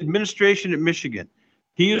fault the administration at Michigan.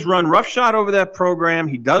 He has run roughshod over that program.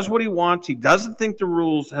 He does what he wants. He doesn't think the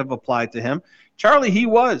rules have applied to him. Charlie, he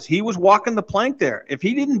was walking the plank there. If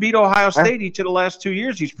he didn't beat Ohio State each of the last 2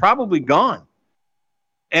 years, he's probably gone.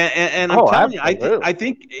 And I'm telling you, I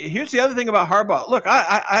think here's the other thing about Harbaugh. Look,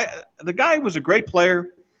 the guy was a great player.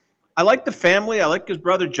 I like the family. I like his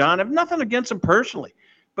brother John. I have nothing against him personally.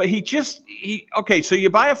 But okay, so you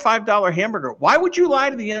buy a $5 hamburger. Why would you lie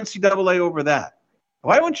to the NCAA over that?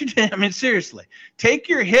 Why wouldn't you? I mean, seriously, take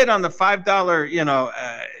your hit on the $5,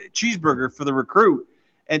 cheeseburger for the recruit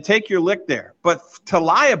and take your lick there. But to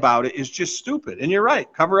lie about it is just stupid. And you're right.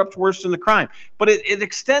 Cover up's worse than the crime. But it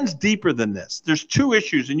extends deeper than this. There's two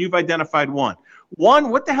issues, and you've identified one. One,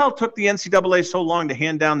 what the hell took the NCAA so long to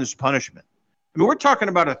hand down this punishment? I mean, we're talking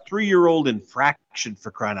about a 3-year-old infraction,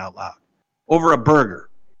 for crying out loud, over a burger.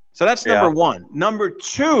 So that's number one. Number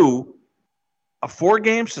two, a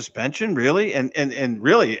 4-game suspension, really? And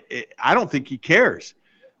really, I don't think he cares.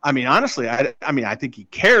 I mean, honestly, I think he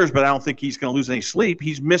cares, but I don't think he's going to lose any sleep.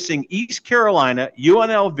 He's missing East Carolina,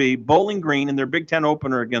 UNLV, Bowling Green, and their Big Ten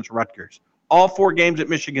opener against Rutgers. All 4 games at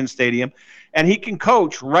Michigan Stadium. And he can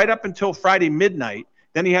coach right up until Friday midnight.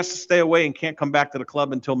 Then he has to stay away and can't come back to the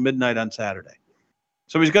club until midnight on Saturday.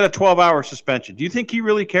 So he's got a 12-hour suspension. Do you think he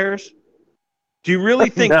really cares? Do you really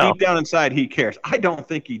think deep down inside he cares? I don't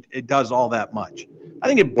think it does all that much. I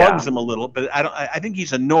think it bugs him a little, but I think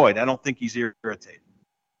he's annoyed. I don't think he's irritated.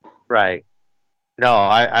 Right. No,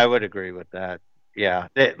 I would agree with that. Yeah.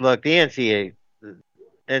 Look, the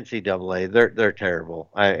NCAA, they're terrible.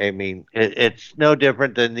 I mean, it's no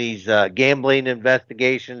different than these gambling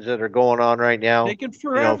investigations that are going on right now. Taking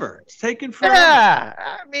forever. It's taking forever. Yeah.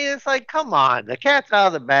 I mean, it's like, come on. The cat's out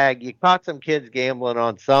of the bag. You caught some kids gambling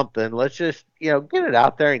on something. Let's just, get it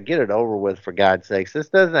out there and get it over with, for God's sakes. This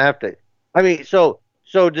doesn't have to. I mean, so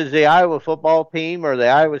does the Iowa football team or the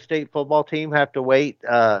Iowa State football team have to wait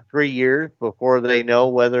 3 years before they know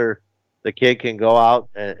whether the kid can go out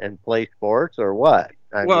and play sports or what?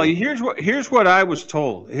 I mean, here's what I was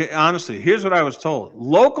told. Honestly, here's what I was told.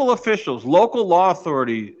 Local officials, local law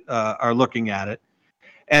authority are looking at it,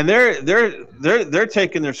 and they're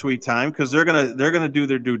taking their sweet time because they're gonna do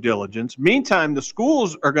their due diligence. Meantime, the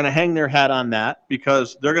schools are gonna hang their hat on that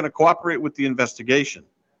because they're gonna cooperate with the investigation.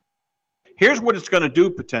 Here's what it's going to do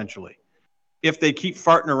potentially if they keep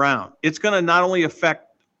farting around. It's going to not only affect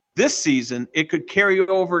this season, it could carry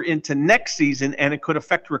over into next season, and it could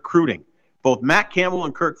affect recruiting. Both Matt Campbell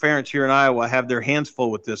and Kirk Ferentz here in Iowa have their hands full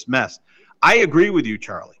with this mess. I agree with you,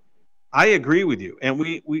 Charlie. I agree with you. And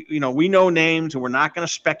we know names, and we're not going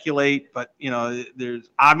to speculate, but there's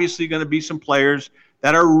obviously going to be some players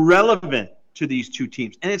that are relevant to these two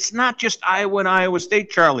teams. And it's not just Iowa and Iowa State,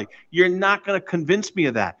 Charlie. You're not going to convince me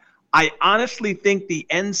of that. I honestly think the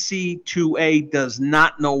NC2A does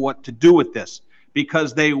not know what to do with this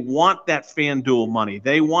because they want that FanDuel money.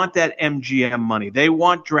 They want that MGM money. They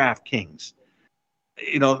want DraftKings.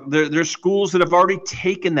 There's schools that have already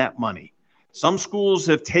taken that money. Some schools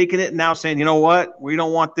have taken it now saying, you know what, we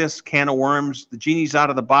don't want this can of worms. The genie's out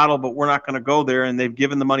of the bottle, but we're not going to go there. And they've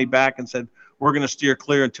given the money back and said, we're going to steer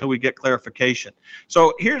clear until we get clarification.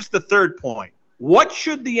 So here's the third point. What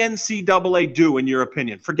should the NCAA do, in your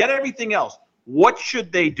opinion? Forget everything else. What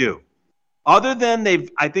should they do? Other than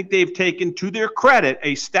I think they've taken, to their credit,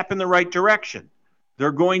 a step in the right direction.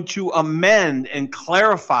 They're going to amend and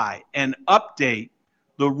clarify and update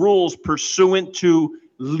the rules pursuant to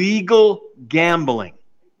legal gambling.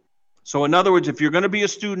 So in other words, if you're going to be a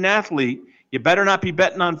student athlete, you better not be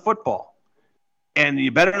betting on football. And you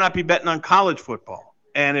better not be betting on college football.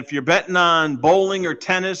 And if you're betting on bowling or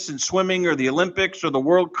tennis and swimming or the Olympics or the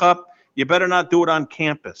World Cup, you better not do it on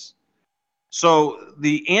campus. So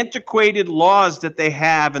the antiquated laws that they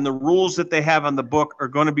have and the rules that they have on the book are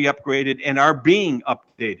going to be upgraded and are being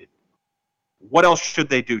updated. What else should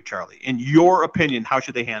they do, Charlie? In your opinion, how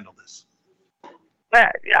should they handle this?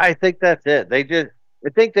 I think that's it. I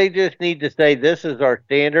think they just need to say this is our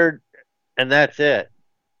standard, and that's it.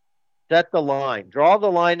 Set the line. Draw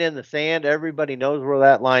the line in the sand. Everybody knows where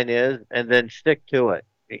that line is, and then stick to it.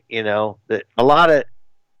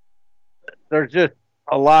 There's just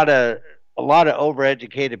a lot of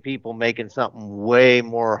overeducated people making something way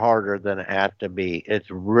more harder than it has to be. It's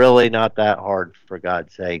really not that hard, for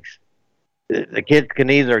God's sakes. The kids can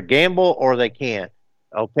either gamble or they can't.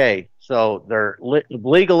 Okay, so they're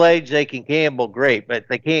legal age, they can gamble, great, but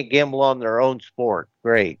they can't gamble on their own sport,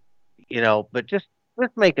 great. But just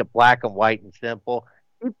make it black and white and simple.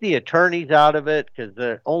 Keep the attorneys out of it because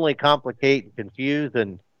they only complicate and confuse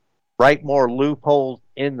and write more loopholes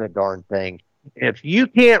in the darn thing. If you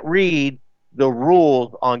can't read the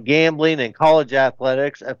rules on gambling and college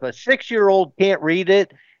athletics, if a 6-year-old can't read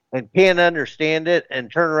it and can't understand it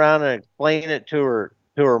and turn around and explain it to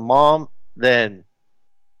her mom, then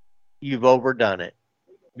you've overdone it.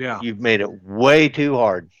 Yeah. You've made it way too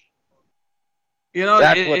hard.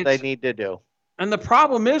 That's what they need to do. And the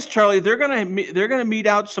problem is, Charlie, they're gonna mete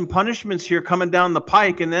out some punishments here coming down the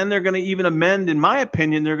pike, and then they're gonna even amend, in my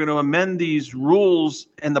opinion, they're gonna amend these rules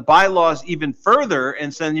and the bylaws even further,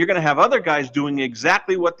 and then you're gonna have other guys doing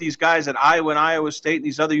exactly what these guys at Iowa and Iowa State and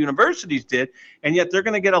these other universities did, and yet they're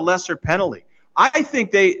gonna get a lesser penalty. I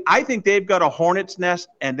think they've got a hornet's nest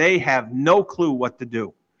and they have no clue what to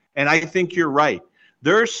do. And I think you're right.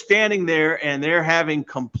 They're standing there and they're having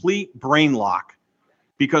complete brain lock.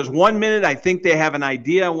 Because 1 minute I think they have an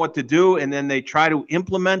idea on what to do, and then they try to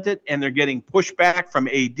implement it, and they're getting pushback from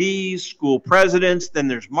ADs, school presidents, then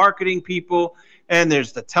there's marketing people, and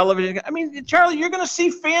there's the television. I mean, Charlie, you're going to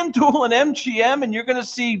see FanDuel and MGM, and you're going to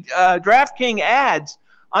see DraftKings ads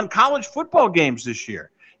on college football games this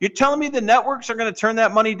year. You're telling me the networks are going to turn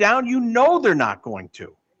that money down? You know they're not going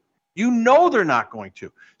to. You know they're not going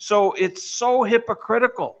to. So it's so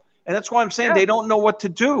hypocritical, and that's why I'm saying they don't know what to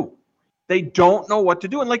do. They don't know what to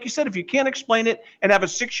do. And like you said, if you can't explain it and have a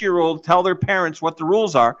 6-year-old tell their parents what the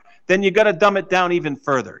rules are, then you got to dumb it down even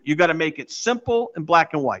further. You got to make it simple and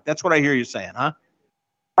black and white. That's what I hear you saying, huh?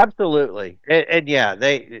 Absolutely. And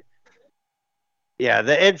the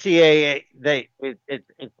NCAA,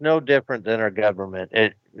 it's no different than our government.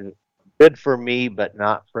 It's good for me, but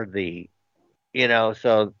not for thee.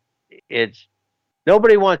 So it's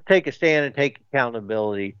nobody wants to take a stand and take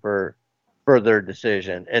accountability for their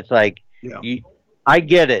decision. It's like, I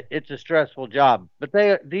get it. It's a stressful job, but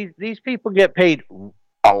these people get paid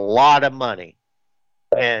a lot of money.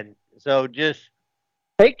 And so just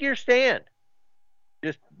take your stand.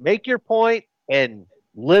 Just make your point and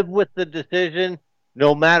live with the decision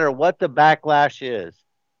no matter what the backlash is,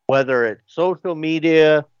 whether it's social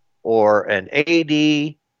media or an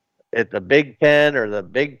AD at the Big Ten or the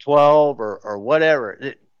Big 12 or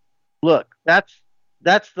whatever. Look, that's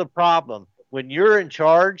the problem. When you're in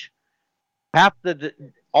charge,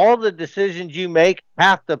 all the decisions you make,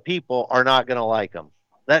 half the people are not going to like them.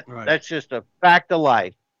 That's just a fact of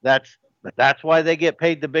life. That's why they get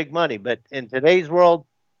paid the big money. But in today's world,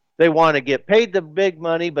 they want to get paid the big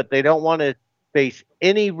money, but they don't want to face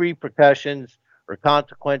any repercussions or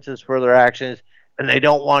consequences for their actions, and they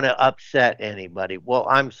don't want to upset anybody. Well,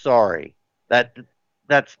 I'm sorry.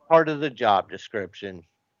 That's part of the job description.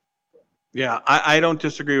 Yeah, I don't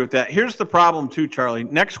disagree with that. Here's the problem too, Charlie.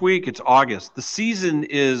 Next week, it's August. The season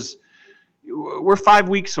we're 5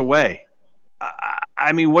 weeks away.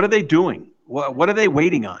 I mean, what are they doing? What are they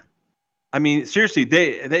waiting on? I mean, seriously,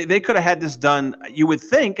 they could have had this done, you would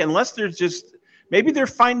think, unless maybe they're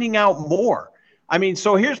finding out more. I mean,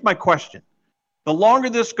 so here's my question. The longer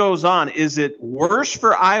this goes on, is it worse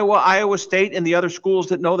for Iowa State, and the other schools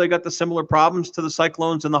that know they got the similar problems to the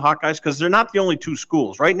Cyclones and the Hawkeyes? Because they're not the only two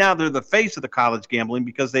schools. Right now, they're the face of the college gambling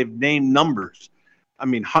because they've named numbers. I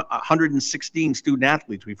mean, 116 student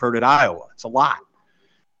athletes we've heard at Iowa. It's a lot.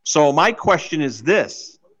 So my question is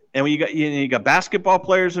this, and when you got basketball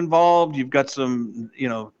players involved, you've got some,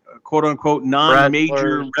 quote unquote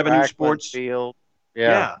non-major revenue sports. Field.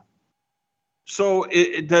 Yeah. So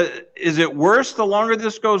is it worse the longer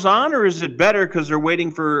this goes on, or is it better because they're waiting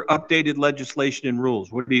for updated legislation and rules?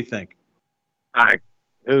 What do you think?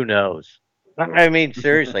 Who knows? I mean,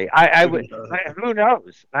 seriously, who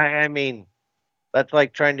knows? I mean, that's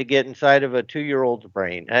like trying to get inside of a 2-year-old's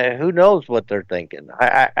brain. Who knows what they're thinking?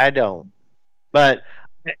 I don't. But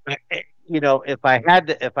if I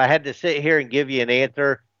had to sit here and give you an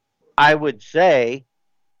answer, I would say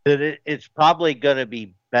that it's probably going to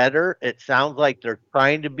be better. It sounds like they're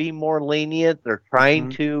trying to be more lenient. They're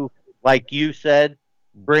trying to, like you said,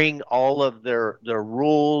 bring all of their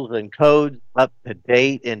rules and codes up to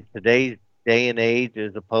date in today's day and age,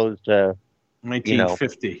 as opposed to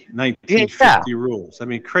 1950 rules. I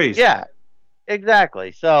mean, crazy. Yeah,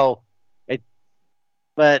 exactly. So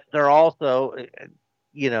but they're also,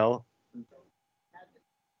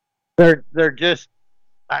 they're just,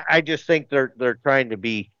 I just think they're trying to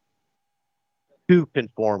be too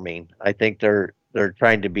conforming. I think they're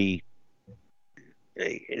trying to be.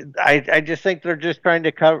 I just think they're just trying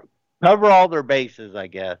to cover all their bases, I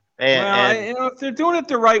guess. If they're doing it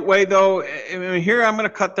the right way, though, I mean, here I'm going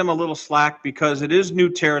to cut them a little slack because it is new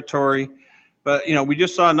territory. But we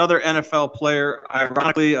just saw another NFL player,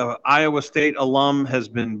 ironically, an Iowa State alum, has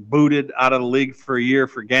been booted out of the league for a year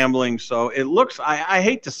for gambling. So it looks, I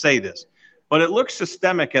hate to say this, but it looks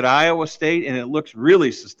systemic at Iowa State, and it looks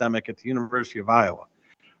really systemic at the University of Iowa.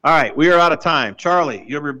 All right, we are out of time. Charlie,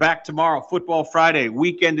 you'll be back tomorrow, Football Friday,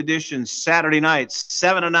 weekend edition, Saturday nights,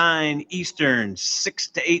 7 to 9 Eastern, 6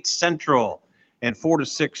 to 8 Central, and 4 to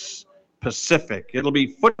 6 Pacific. It'll be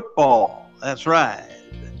football. That's right.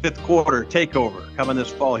 Fifth quarter takeover coming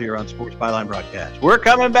this fall here on Sports Byline Broadcast. We're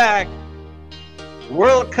coming back.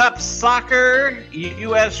 World Cup Soccer,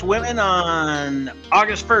 U.S. women on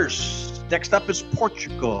August 1st. Next up is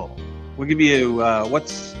Portugal. We'll give you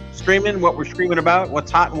what's streaming, what we're screaming about, what's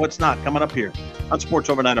hot and what's not coming up here on Sports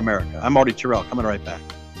Overnight America. I'm Marty Terrell, coming right back.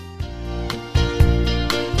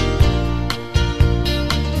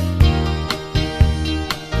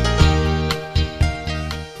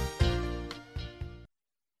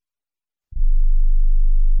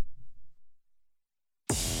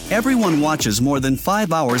 everyone watches more than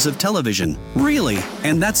 5 hours of television. Really?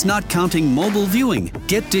 And that's not counting mobile viewing.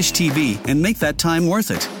 Get Dish TV and make that time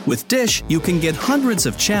worth it. With Dish, you can get hundreds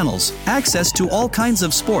of channels, access to all kinds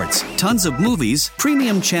of sports, tons of movies,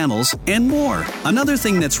 premium channels, and more. Another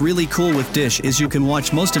thing that's really cool with Dish is you can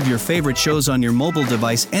watch most of your favorite shows on your mobile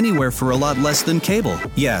device anywhere for a lot less than cable.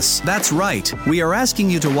 Yes, that's right. We are asking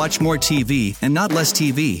you to watch more TV and not less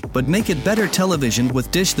TV, but make it better television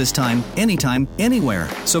with Dish this time, anytime, anywhere.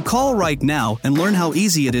 So call right now and learn how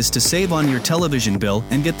easy it is to save on your television bill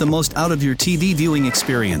and get the most out of your TV viewing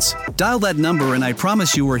experience. Dial that number and I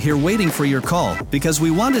promise you we're here waiting for your call because we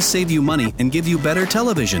want to save you money and give you better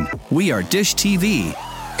television. We are Dish TV.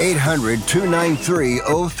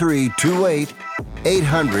 800-293-0328.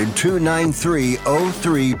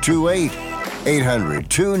 800-293-0328.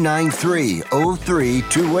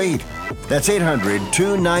 800-293-0328. That's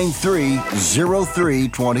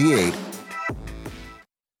 800-293-0328.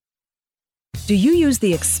 Do you use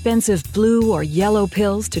the expensive blue or yellow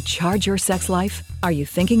pills to charge your sex life? Are you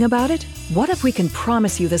thinking about it? What if we can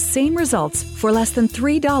promise you the same results for less than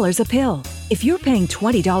 $3 a pill? If you're paying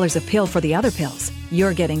 $20 a pill for the other pills,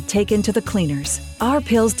 you're getting taken to the cleaners. Our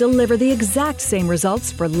pills deliver the exact same results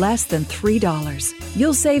for less than $3.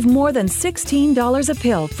 You'll save more than $16 a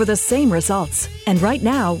pill for the same results. And right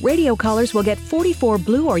now, radio callers will get 44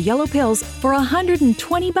 blue or yellow pills for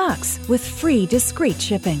 $120 with free discreet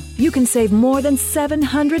shipping. You can save more than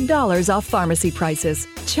 $700 off pharmacy prices.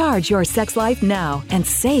 Charge your sex life now and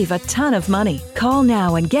save a ton of money. Call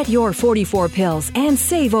now and get your 44 pills and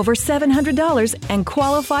save over $700 and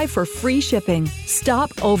qualify for free shipping.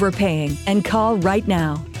 Stop overpaying and call right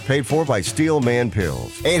now. Paid for by Steelman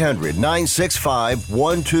Pills.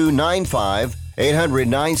 800-965-1295.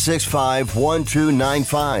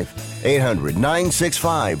 800-965-1295.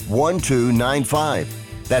 800-965-1295.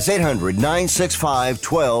 That's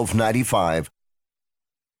 800-965-1295.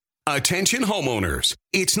 Attention homeowners.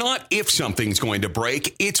 It's not if something's going to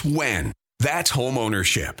break, it's when. That's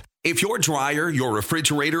homeownership. If your dryer, your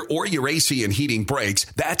refrigerator, or your AC and heating breaks,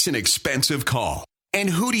 that's an expensive call.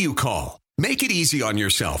 And who do you call? Make it easy on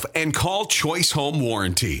yourself and call Choice Home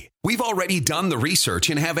Warranty. We've already done the research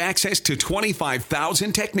and have access to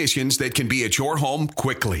 25,000 technicians that can be at your home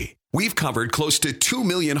quickly. We've covered close to 2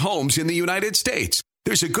 million homes in the United States.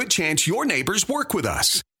 There's a good chance your neighbors work with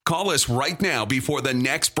us. Call us right now before the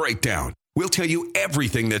next breakdown. We'll tell you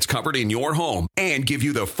everything that's covered in your home and give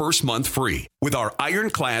you the first month free with our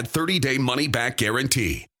ironclad 30-day money-back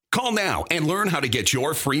guarantee. Call now and learn how to get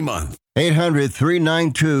your free month.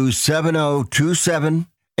 800-392-7027.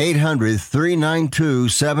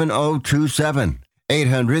 800-392-7027.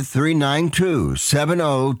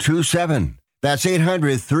 800-392-7027. That's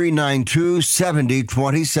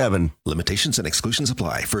 800-392-7027. Limitations and exclusions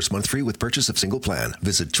apply. First month free with purchase of single plan.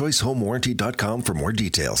 Visit choicehomewarranty.com for more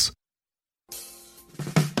details.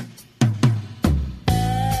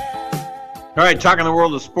 All right, talking the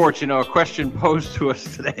world of sports, a question posed to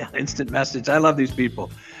us today on Instant Message. I love these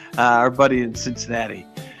people. Our buddy in Cincinnati,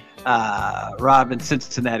 Rob in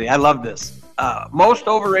Cincinnati. I love this. Most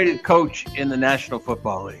overrated coach in the National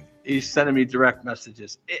Football League. He's sending me direct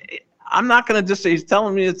messages. I'm not going to just say, he's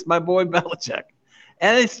telling me it's my boy Belichick.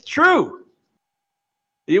 And it's true.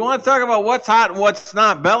 You want to talk about what's hot and what's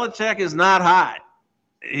not? Belichick is not hot.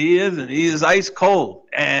 He isn't. He is ice cold.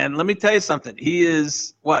 And let me tell you something. He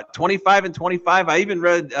is, 25-25? I even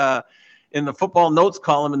read in the football notes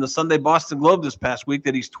column in the Sunday Boston Globe this past week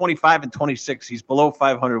that he's 25-26. He's below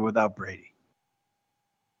 500 without Brady.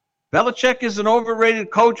 Belichick is an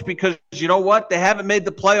overrated coach because you know what? They haven't made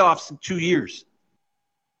the playoffs in 2 years.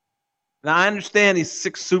 Now, I understand he's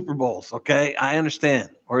 6 Super Bowls, okay? I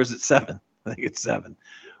understand. Or is it 7? I think it's 7.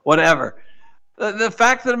 Whatever. The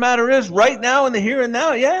fact of the matter is, right now in the here and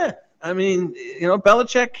now, yeah. I mean,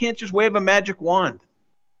 Belichick can't just wave a magic wand.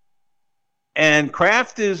 And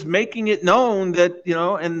Kraft is making it known that,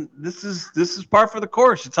 and this is par for the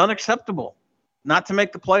course. It's unacceptable not to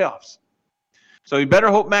make the playoffs. So you better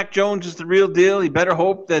hope Mac Jones is the real deal. You better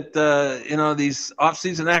hope that, these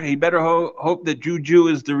offseason actions, you better hope that Juju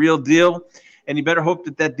is the real deal. And you better hope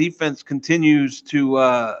that defense continues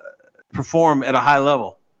to perform at a high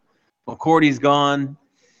level. McCourty's gone.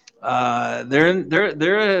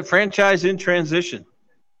 They're a franchise in transition.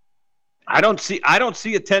 I don't see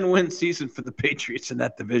a 10-win season for the Patriots in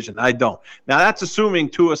that division. I don't. Now that's assuming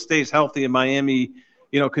Tua stays healthy and Miami,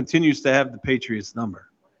 continues to have the Patriots number.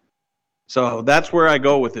 So that's where I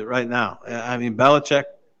go with it right now. I mean, Belichick,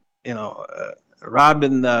 Rob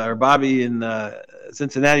or Bobby in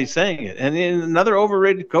Cincinnati saying it, and another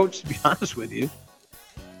overrated coach, to be honest with you.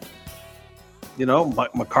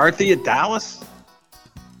 McCarthy at Dallas.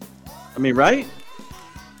 mean, right?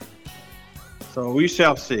 So we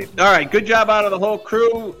shall see. All right, good job out of the whole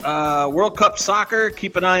crew. World Cup soccer,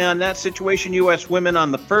 keep an eye on that situation. U.S. women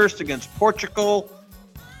on the first against Portugal.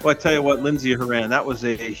 Well, I tell you what, Lindsey Horan, that was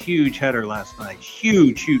a huge header last night.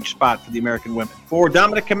 Huge, huge spot for the American women. For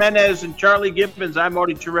Dominic Jimenez and Charlie Gibbons, I'm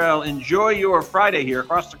Marty Terrell. Enjoy your Friday here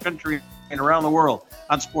across the country and around the world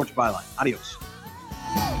on Sports Byline. Adios.